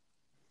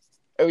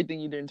everything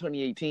you did in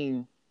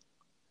 2018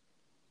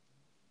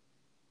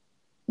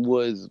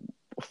 was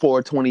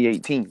for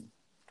 2018.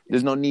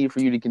 There's no need for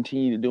you to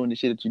continue to doing the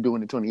shit that you're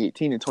doing in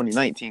 2018 and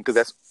 2019 because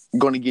that's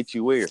going to get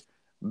you where?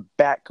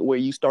 Back where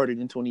you started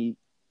in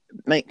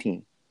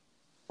 2019.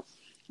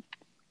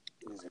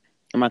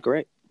 Am I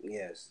correct?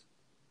 Yes.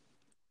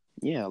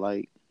 Yeah,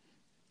 like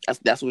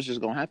that's what's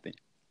just going to happen.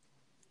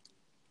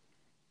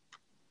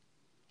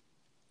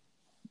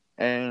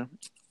 And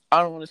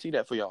I don't want to see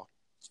that for y'all.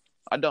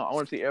 I don't. I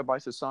want to see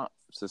everybody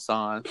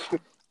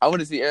I want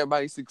to see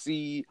everybody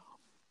succeed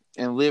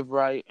and live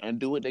right and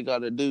do what they got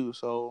to do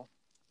so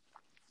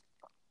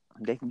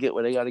they can get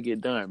what they got to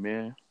get done,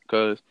 man.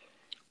 Because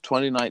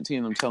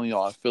 2019, I'm telling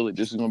y'all, I feel it.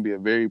 This is going to be a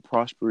very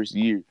prosperous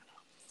year.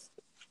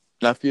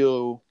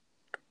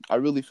 I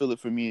really feel it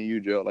for me and you,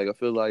 Joe. Like I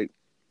feel like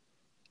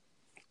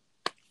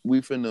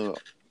we finna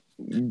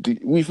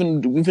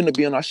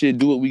be on our shit,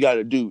 do what we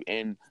gotta do,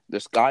 and the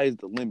sky is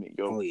the limit,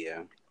 yo. Oh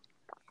yeah,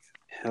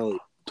 hell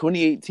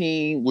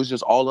 2018 was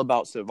just all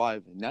about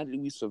surviving. Now that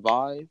we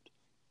survived,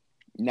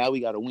 now we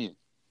gotta win.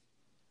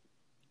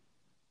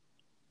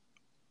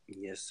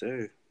 yes,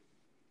 sir.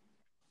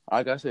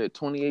 Like I said,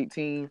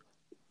 2018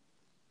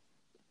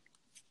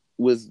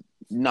 was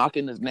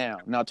knocking us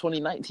down. Now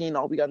 2019,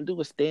 all we gotta do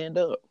is stand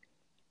up.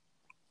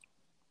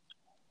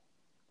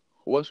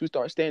 Once we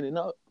start standing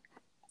up,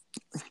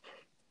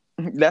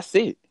 that's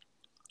it.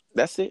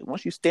 That's it.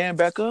 Once you stand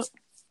back up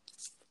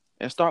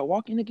and start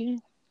walking again,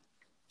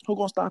 who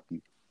gonna stop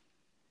you?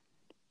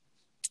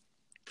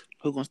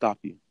 Who gonna stop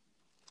you?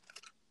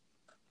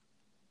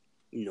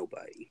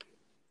 Nobody.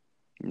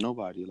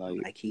 Nobody.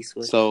 Like he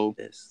sweat. so.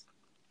 This.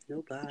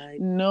 Nobody.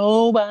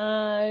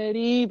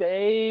 Nobody,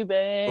 baby.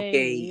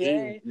 Okay,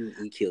 Yeah.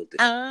 he killed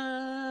it.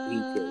 He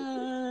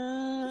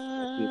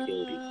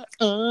killed it.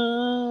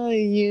 Are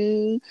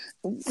you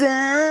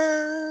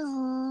down?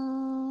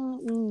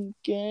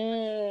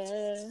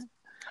 Yeah.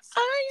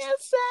 Are you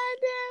sad?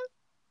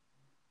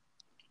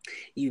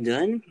 You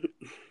done?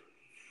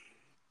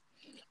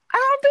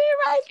 I'll be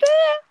right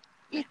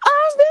there.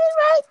 I'll be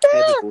right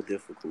there. Technical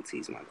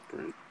difficulties, my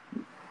friend.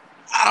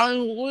 I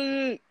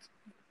went.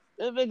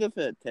 That nigga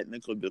said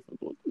technical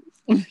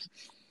difficulties.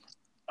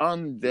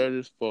 I'm dead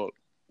as fuck.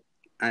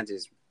 I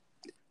just,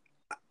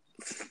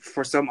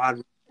 for some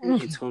odd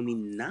reason, it told me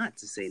not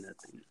to say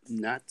nothing.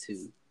 Not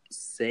to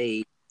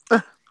say.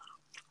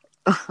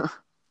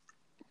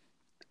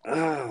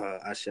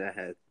 I should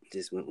have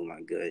just went with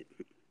my gut.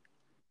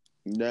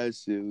 That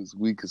shit was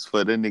weak as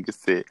fuck. That nigga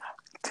said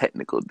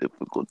technical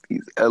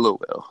difficulties.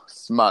 LOL.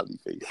 Smiley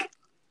face.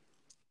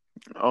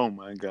 Oh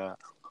my god.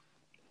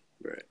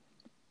 Right.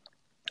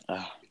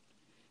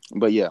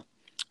 But yeah.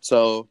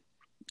 So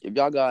if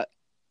y'all got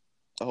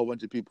a whole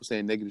bunch of people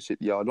saying negative shit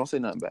to y'all, don't say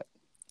nothing back.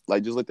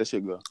 Like, just let that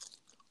shit go.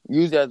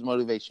 Use that as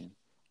motivation.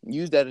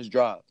 Use that as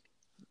drive.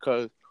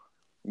 Because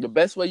the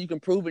best way you can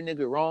prove a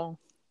nigga wrong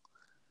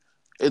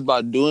is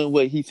by doing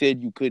what he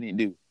said you couldn't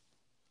do.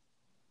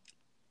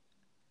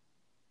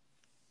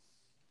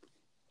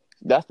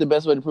 That's the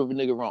best way to prove a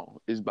nigga wrong,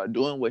 is by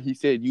doing what he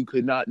said you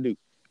could not do.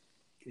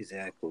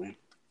 Exactly.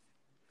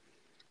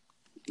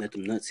 Let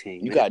them nuts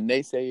hang. You got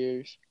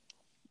naysayers.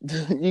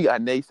 You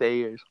got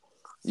naysayers.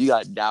 You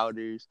got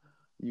doubters.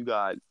 You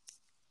got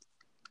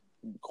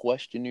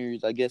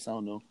questioners, I guess. I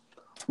don't know.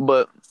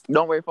 But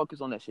don't really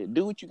focus on that shit.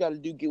 Do what you got to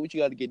do. Get what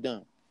you got to get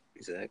done.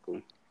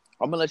 Exactly.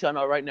 I'm going to let y'all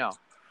know right now.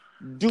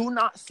 Do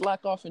not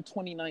slack off in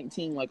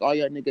 2019 like all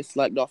y'all niggas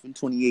slacked off in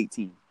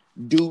 2018.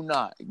 Do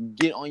not.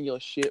 Get on your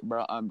shit,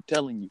 bro. I'm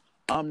telling you.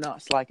 I'm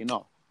not slacking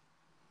off.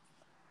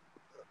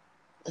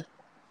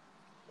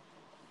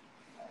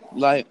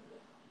 Like,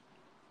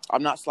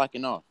 I'm not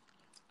slacking off.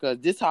 Because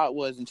this is how it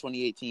was in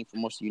 2018 for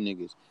most of you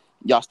niggas.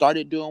 Y'all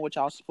started doing what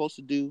y'all was supposed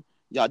to do.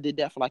 Y'all did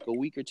that for like a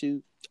week or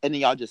two. And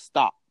then y'all just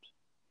stopped.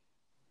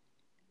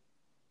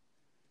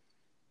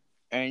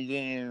 And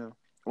then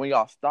when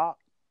y'all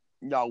stopped,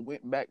 y'all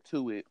went back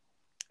to it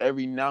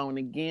every now and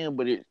again.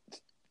 But it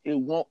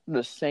won't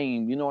the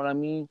same. You know what I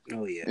mean?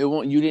 Oh, yeah.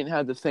 You didn't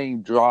have the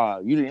same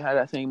drive. You didn't have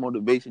that same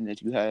motivation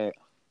that you had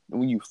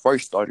when you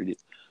first started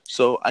it.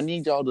 So I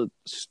need y'all to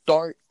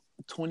start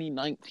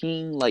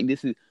 2019 like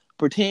this is...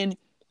 Pretend...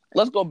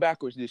 Let's go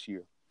backwards this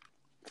year.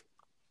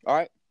 All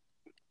right?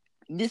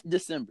 This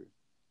December.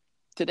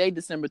 Today,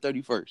 December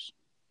 31st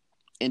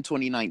in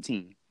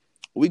 2019.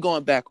 We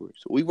going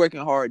backwards. We working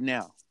hard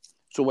now.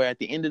 So we're at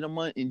the end of the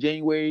month in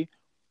January,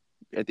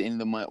 at the end of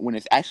the month, when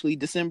it's actually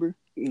December,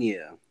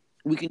 Yeah.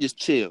 we can just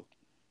chill.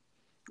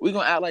 We're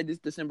going to act like this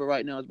December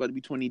right now is about to be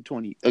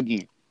 2020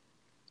 again.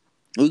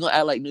 We're going to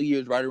act like New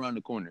Year's right around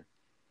the corner.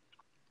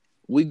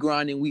 We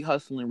grinding, we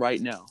hustling right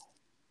now.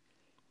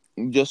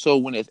 Just so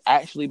when it's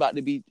actually about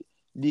to be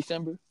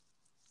December,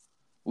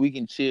 we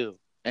can chill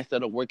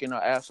instead of working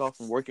our ass off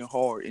and working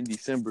hard in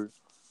December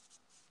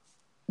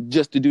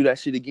just to do that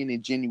shit again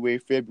in January,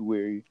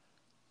 February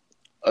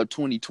of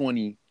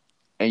 2020,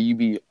 and you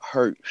be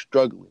hurt,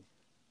 struggling,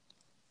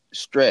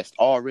 stressed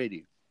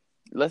already.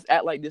 Let's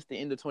act like this the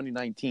end of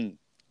 2019.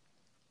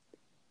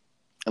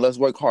 And let's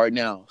work hard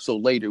now so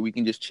later we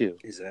can just chill.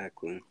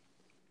 Exactly.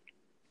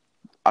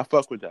 I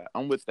fuck with that.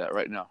 I'm with that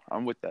right now.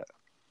 I'm with that.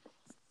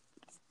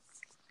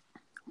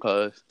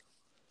 Because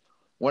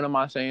one of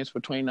my sayings for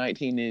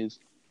 2019 is,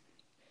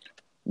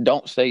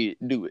 don't say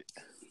it, do it.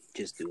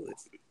 Just do it.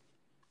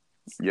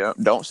 Yeah,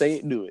 don't say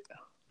it, do it.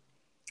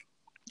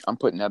 I'm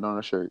putting that on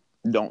a shirt.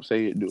 Don't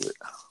say it, do it.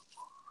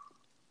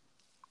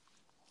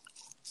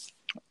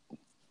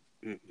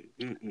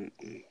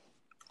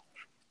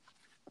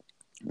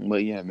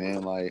 But yeah,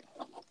 man, like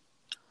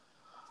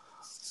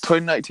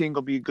 2019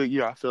 gonna be a good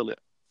year. I feel it.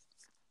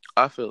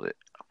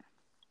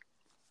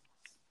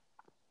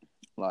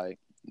 Like,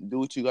 do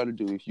what you gotta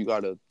do. If you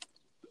gotta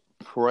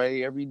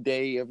pray every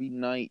day, every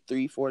night,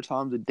 3-4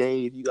 times a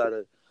day, if you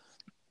gotta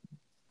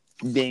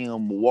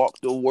damn walk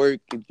to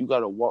work. If you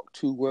gotta walk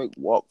to work,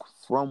 walk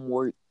from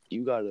work.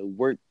 You gotta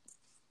work.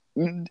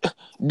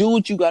 Do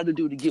what you gotta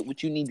do to get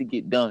what you need to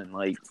get done.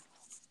 Like,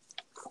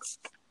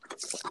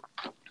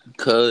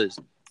 cause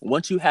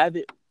once you have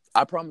it,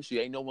 I promise you,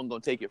 ain't no one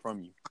gonna take it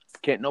from you.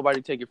 Can't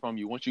nobody take it from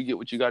you. Once you get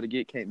what you gotta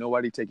get, can't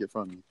nobody take it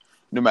from you.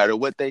 No matter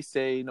what they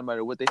say,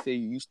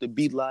 you used to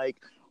be like,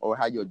 or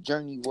how your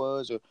journey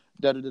was, or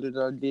da da da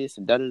da this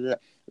and da da da.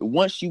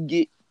 Once you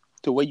get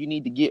to where you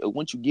need to get, or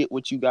once you get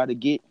what you gotta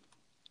get,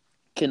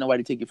 can't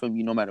nobody take it from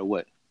you, no matter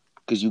what,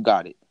 cause you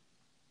got it.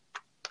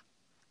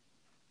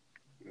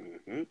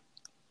 Mm-hmm.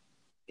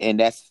 And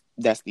that's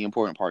the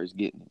important part, is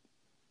getting it.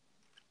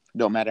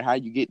 Don't matter how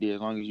you get there,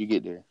 as long as you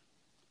get there.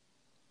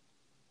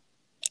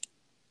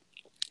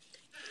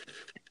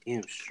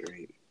 Damn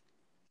straight.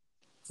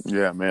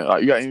 Yeah, man.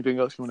 You got anything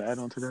else you want to add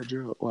on to that,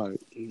 Gerald?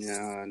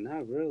 Nah,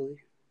 not really.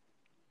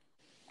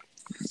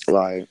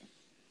 Like,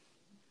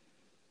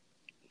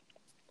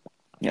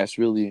 that's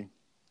really.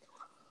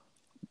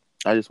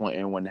 I just want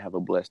everyone to have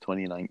a blessed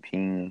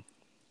 2019.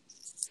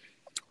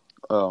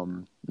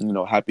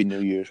 Happy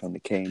New Year's from the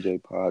K&J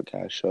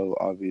Podcast Show,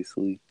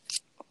 obviously.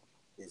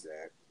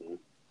 Exactly,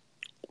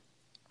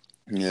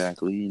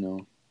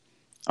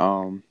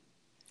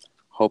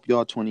 hope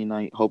y'all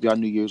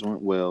New Year's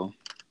went well.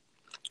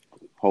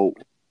 Hope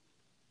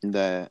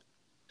that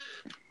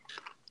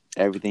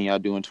everything y'all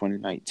do in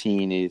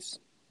 2019 is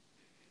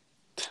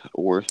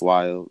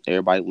worthwhile.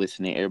 Everybody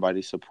listening,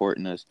 everybody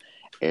supporting us,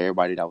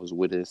 everybody that was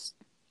with us.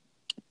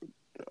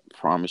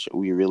 Promise you,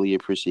 we really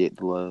appreciate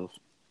the love.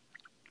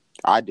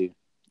 I do.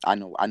 I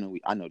know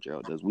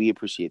Gerald does. We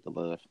appreciate the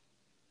love.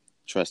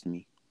 Trust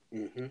me.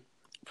 Mm-hmm.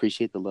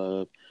 Appreciate the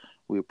love.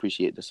 We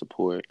appreciate the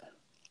support.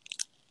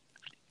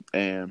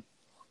 And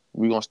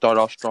we're going to start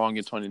off strong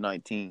in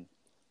 2019.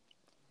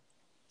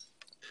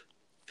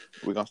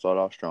 We're going to start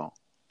off strong.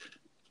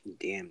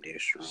 Damn, they're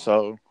strong.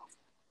 So,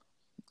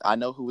 I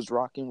know who was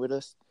rocking with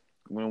us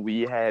when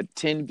we had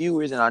 10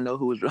 viewers, and I know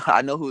who was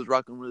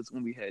rocking with us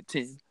when we had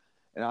 10.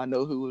 And I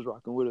know who was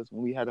rocking with us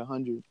when we had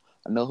 100.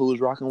 I know who was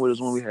rocking with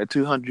us when we had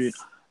 200.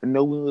 I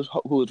know who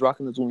was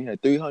rocking with us when we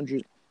had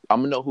 300.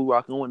 I'm going to know who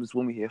rocking with us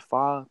when we hit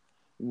 5,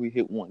 when we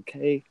hit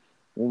 1K,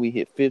 when we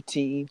hit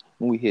 15,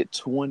 when we hit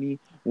 20,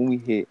 when we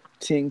hit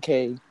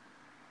 10K.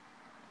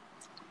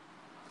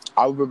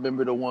 I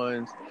remember the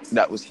ones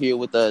that was here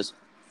with us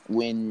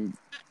when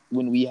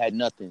we had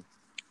nothing.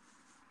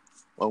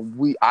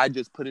 I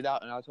just put it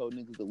out and I told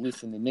niggas to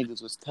listen, and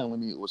niggas was telling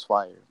me it was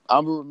fire.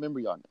 I'm gonna remember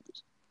y'all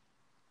niggas.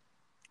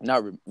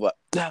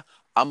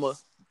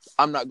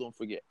 I'm not gonna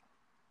forget.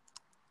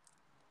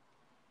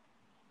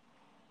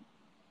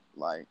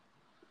 Like,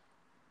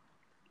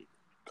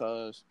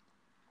 cause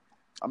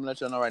I'm gonna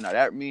let y'all know right now,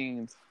 that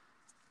means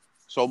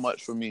so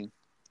much for me,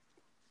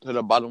 to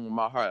the bottom of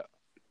my heart,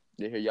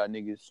 to hear y'all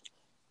niggas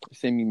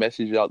send me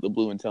messages out the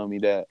blue and tell me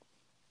that,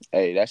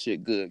 hey, that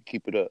shit good,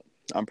 keep it up.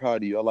 I'm proud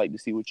of you. I like to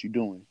see what you're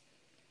doing.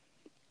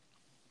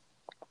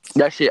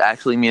 That shit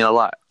actually mean a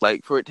lot.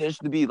 Like, for it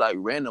to be like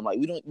random, like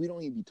we don't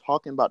even be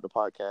talking about the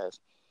podcast,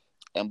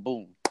 and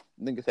boom,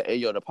 niggas say, hey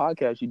yo, the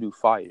podcast you do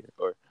fire,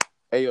 or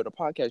hey yo, the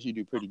podcast you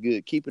do pretty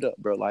good. Keep it up,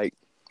 bro. Like,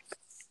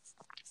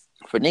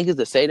 for niggas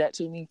to say that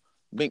to me,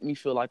 make me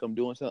feel like I'm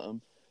doing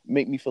something,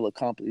 make me feel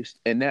accomplished,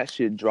 and that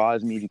shit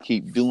drives me to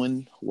keep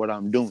doing what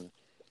I'm doing.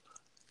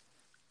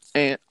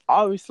 And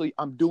obviously,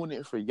 I'm doing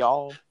it for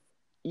y'all,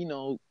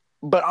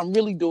 but I'm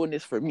really doing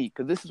this for me,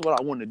 because this is what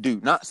I want to do.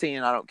 Not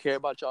saying I don't care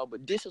about y'all,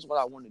 but this is what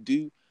I want to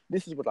do.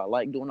 This is what I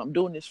like doing. I'm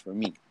doing this for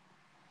me.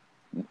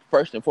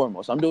 First and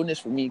foremost, I'm doing this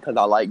for me because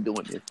I like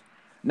doing this.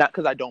 Not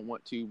because I don't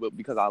want to, but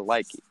because I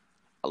like it.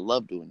 I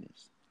love doing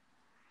this.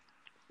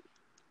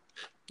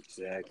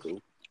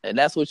 Exactly. And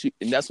that's what you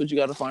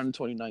got to find in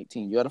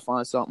 2019. You got to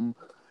find something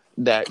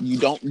that you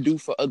don't do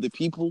for other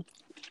people.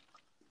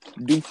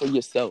 Do for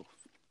yourself.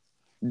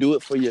 Do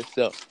it for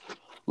yourself.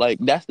 Like,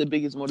 that's the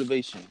biggest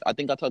motivation. I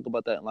think I talked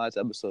about that in last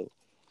episode.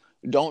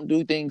 Don't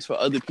do things for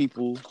other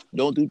people.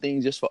 Don't do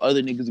things just for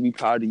other niggas to be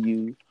proud of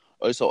you,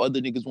 or so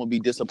other niggas won't be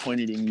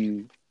disappointed in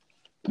you.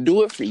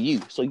 Do it for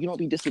you, so you don't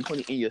be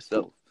disappointed in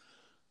yourself.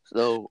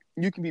 So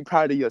you can be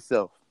proud of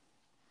yourself.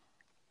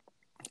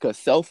 Because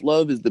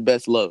self-love is the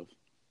best love.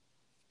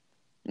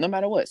 No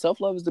matter what.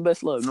 Self-love is the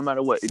best love. No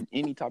matter what. In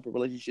any type of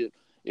relationship.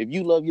 If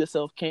you love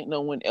yourself, can't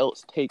no one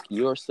else take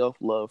your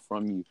self-love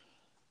from you.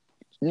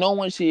 No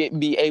one should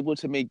be able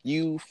to make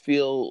you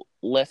feel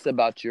less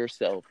about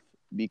yourself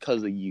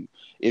because of you.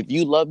 If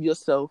you love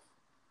yourself,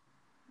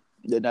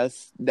 then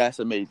that's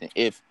amazing.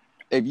 If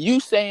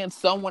you saying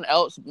someone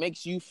else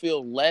makes you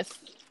feel less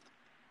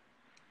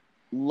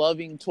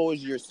loving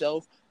towards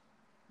yourself,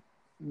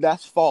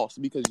 that's false,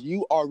 because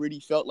you already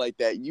felt like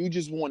that. You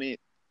just wanted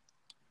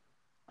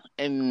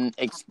an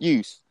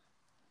excuse.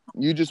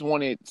 You just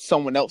wanted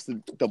someone else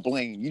to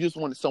blame. You just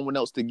wanted someone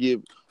else to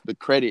give the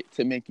credit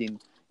to making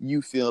you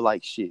feel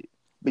like shit.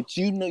 But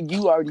you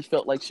already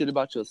felt like shit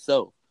about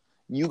yourself.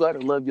 You got to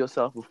love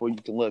yourself before you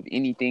can love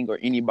anything or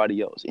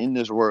anybody else in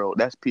this world.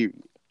 That's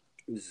period.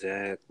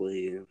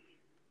 Exactly.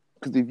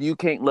 Because if you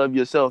can't love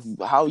yourself,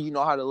 how you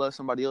know how to love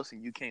somebody else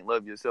and you can't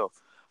love yourself?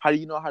 How do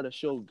you know how to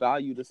show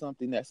value to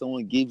something that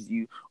someone gives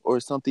you or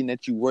something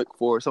that you work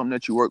for or something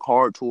that you work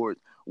hard towards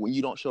when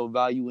you don't show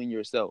value in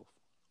yourself?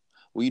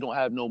 When you don't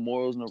have no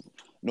morals,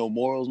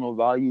 no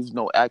values,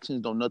 no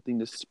actions, no nothing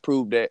to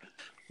prove that,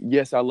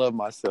 yes, I love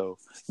myself.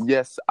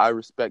 Yes, I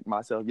respect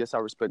myself. Yes, I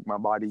respect my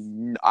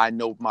body. I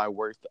know my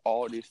worth.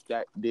 All this,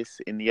 that, this,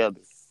 and the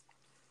other.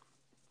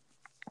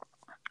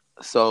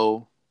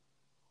 So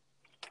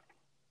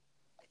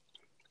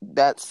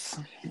that's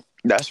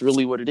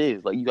really what it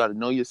is. Like, you got to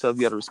know yourself.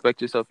 You got to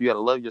respect yourself. You got to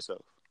love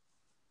yourself.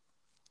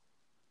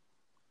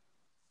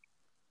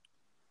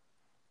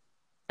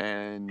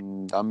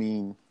 And I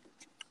mean,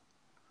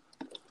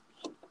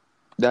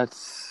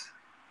 that's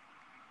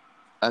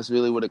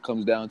really what it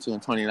comes down to in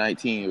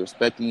 2019.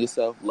 Respecting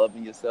yourself,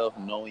 loving yourself,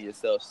 knowing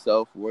yourself,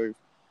 self-worth.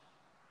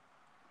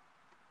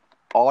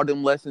 All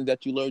them lessons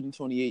that you learned in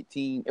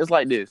 2018. It's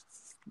like this.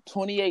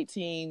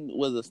 2018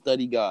 was a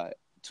study guide.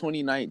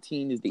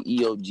 2019 is the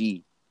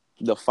EOG,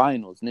 the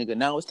finals, nigga.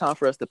 Now it's time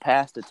for us to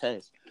pass the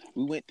test.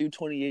 We went through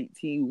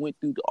 2018. We went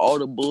through all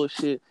the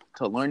bullshit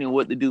to learning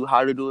what to do,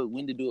 how to do it,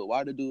 when to do it,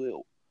 why to do it,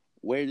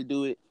 where to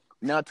do it.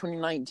 Now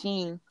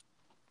 2019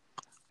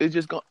 is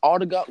just going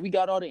we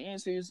got all the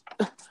answers.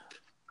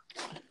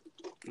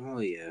 Oh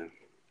yeah.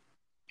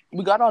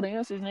 We got all the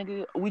answers,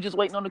 nigga. We just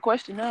waiting on the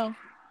question now.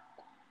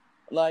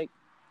 Like,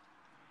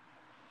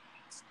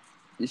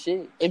 the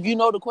shit. If you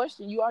know the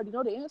question, you already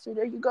know the answer.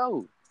 There you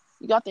go.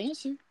 You got the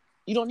answer.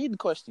 You don't need the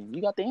question.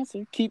 You got the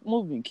answer. Keep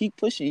moving. Keep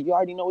pushing. You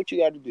already know what you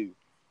got to do.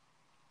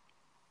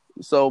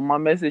 So my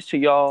message to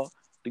y'all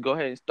to go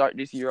ahead and start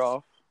this year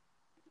off.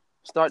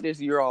 Start this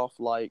year off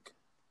like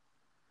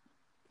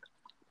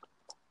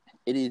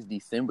it is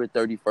December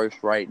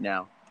 31st right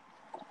now.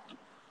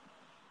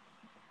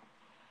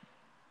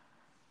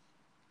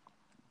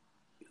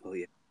 Oh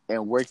yeah.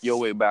 And work your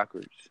way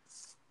backwards.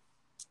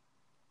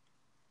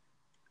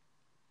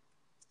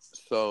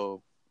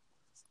 So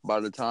by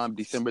the time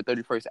December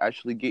 31st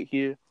actually get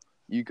here,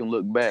 you can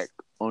look back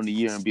on the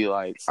year and be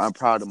like, I'm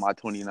proud of my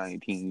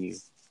 2019 year.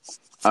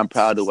 I'm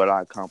proud of what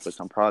I accomplished.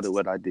 I'm proud of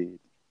what I did.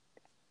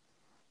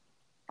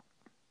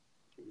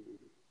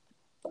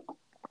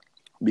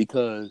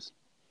 Because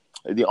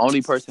the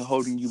only person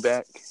holding you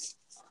back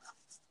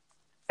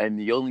and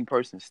the only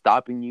person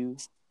stopping you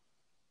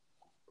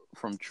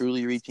from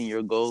truly reaching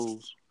your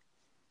goals,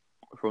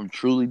 from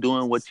truly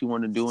doing what you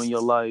want to do in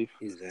your life,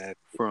 Exactly.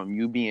 from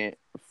you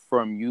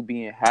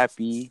being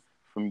happy,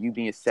 from you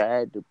being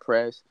sad,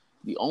 depressed,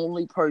 the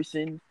only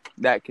person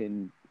that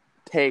can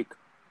take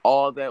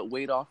all that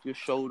weight off your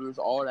shoulders,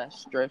 all that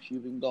stress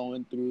you've been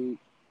going through,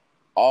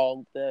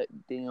 all that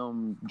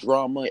damn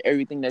drama,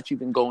 everything that you've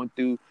been going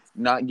through,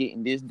 not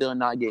getting this done,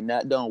 not getting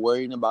that done,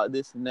 worrying about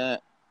this and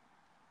that.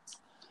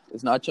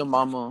 It's not your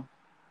mama.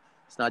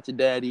 It's not your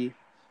daddy.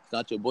 It's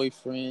not your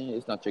boyfriend.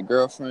 It's not your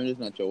girlfriend. It's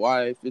not your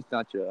wife. It's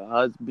not your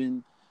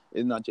husband.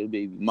 It's not your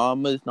baby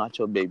mama. It's not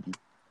your baby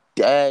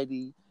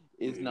daddy.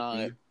 It's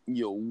not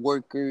your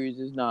workers.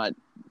 It's not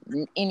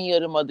any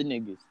of them other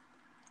niggas.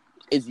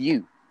 It's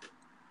you.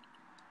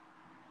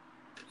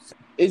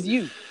 It's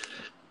you.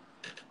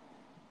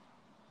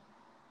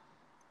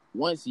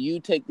 Once you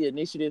take the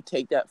initiative,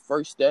 take that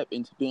first step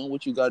into doing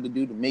what you got to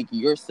do to make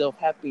yourself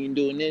happy in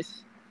doing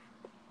this,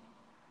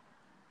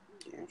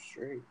 Damn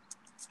straight.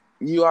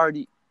 you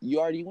already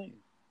win.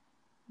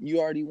 You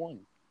already won.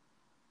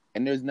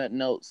 And there's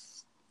nothing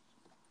else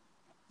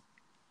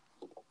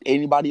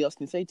anybody else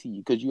can say to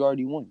you because you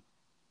already won.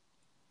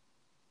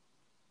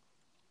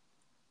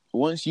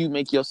 Once you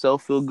make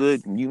yourself feel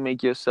good and you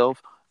make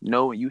yourself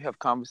know and you have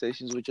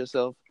conversations with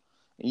yourself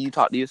and you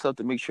talk to yourself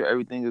to make sure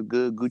everything is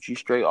good, Gucci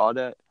straight, all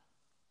that,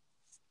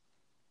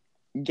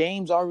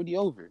 game's already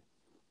over.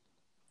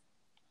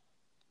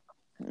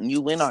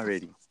 You win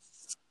already.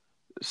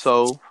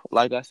 So,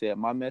 like I said,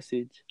 my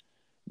message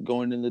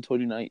going into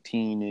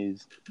 2019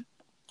 is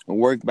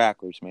work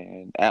backwards,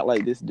 man. Act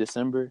like this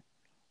December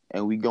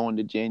and we go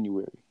into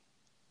January.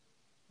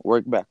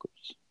 Work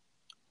backwards.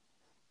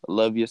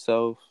 Love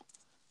yourself,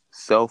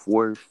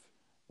 self-worth.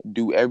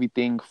 Do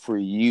everything for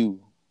you.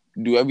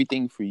 Do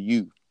everything for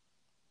you.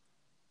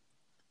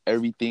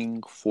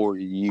 Everything for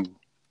you.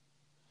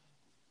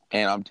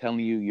 And I'm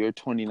telling you, your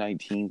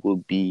 2019 will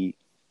be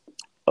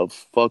a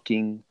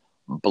fucking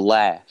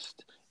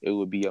blast. It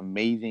will be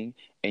amazing,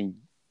 and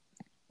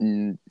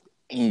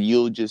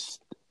you'll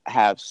just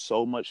have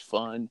so much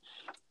fun,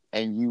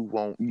 and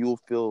you'll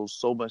feel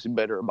so much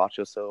better about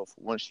yourself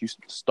once you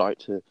start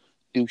to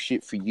do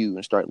shit for you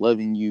and start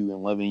loving you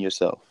and loving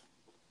yourself.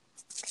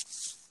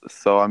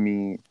 So I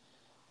mean,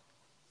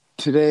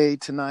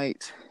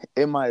 tonight,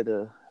 it might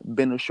have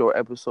been a short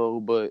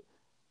episode, but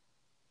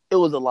it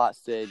was a lot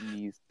said in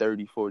these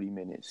 30, 40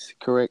 minutes,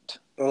 correct?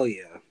 Oh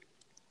yeah.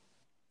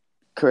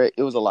 Correct.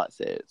 It was a lot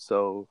said.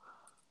 So,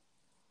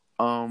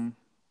 I'm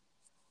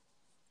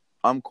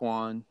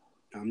Quan.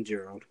 I'm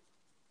Gerald.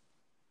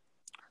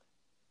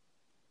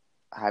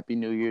 Happy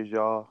New Year's,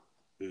 y'all.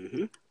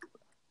 Mm-hmm.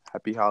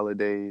 Happy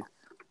holidays.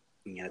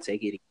 Yeah,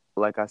 take it.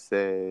 like I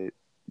said,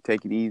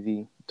 take it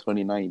easy.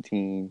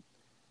 2019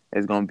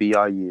 is gonna be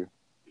our year.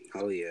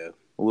 Oh yeah.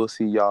 We'll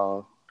see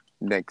y'all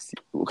next.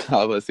 I was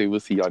gonna say we'll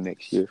see y'all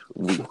next year.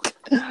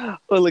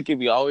 Oh, look at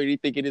me, already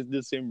thinking it's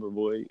December,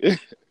 boy.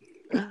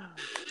 God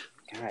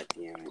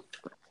damn it.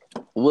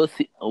 We'll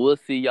see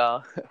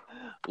y'all.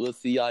 We'll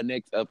see y'all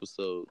next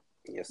episode.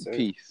 Yes, sir.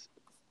 Peace.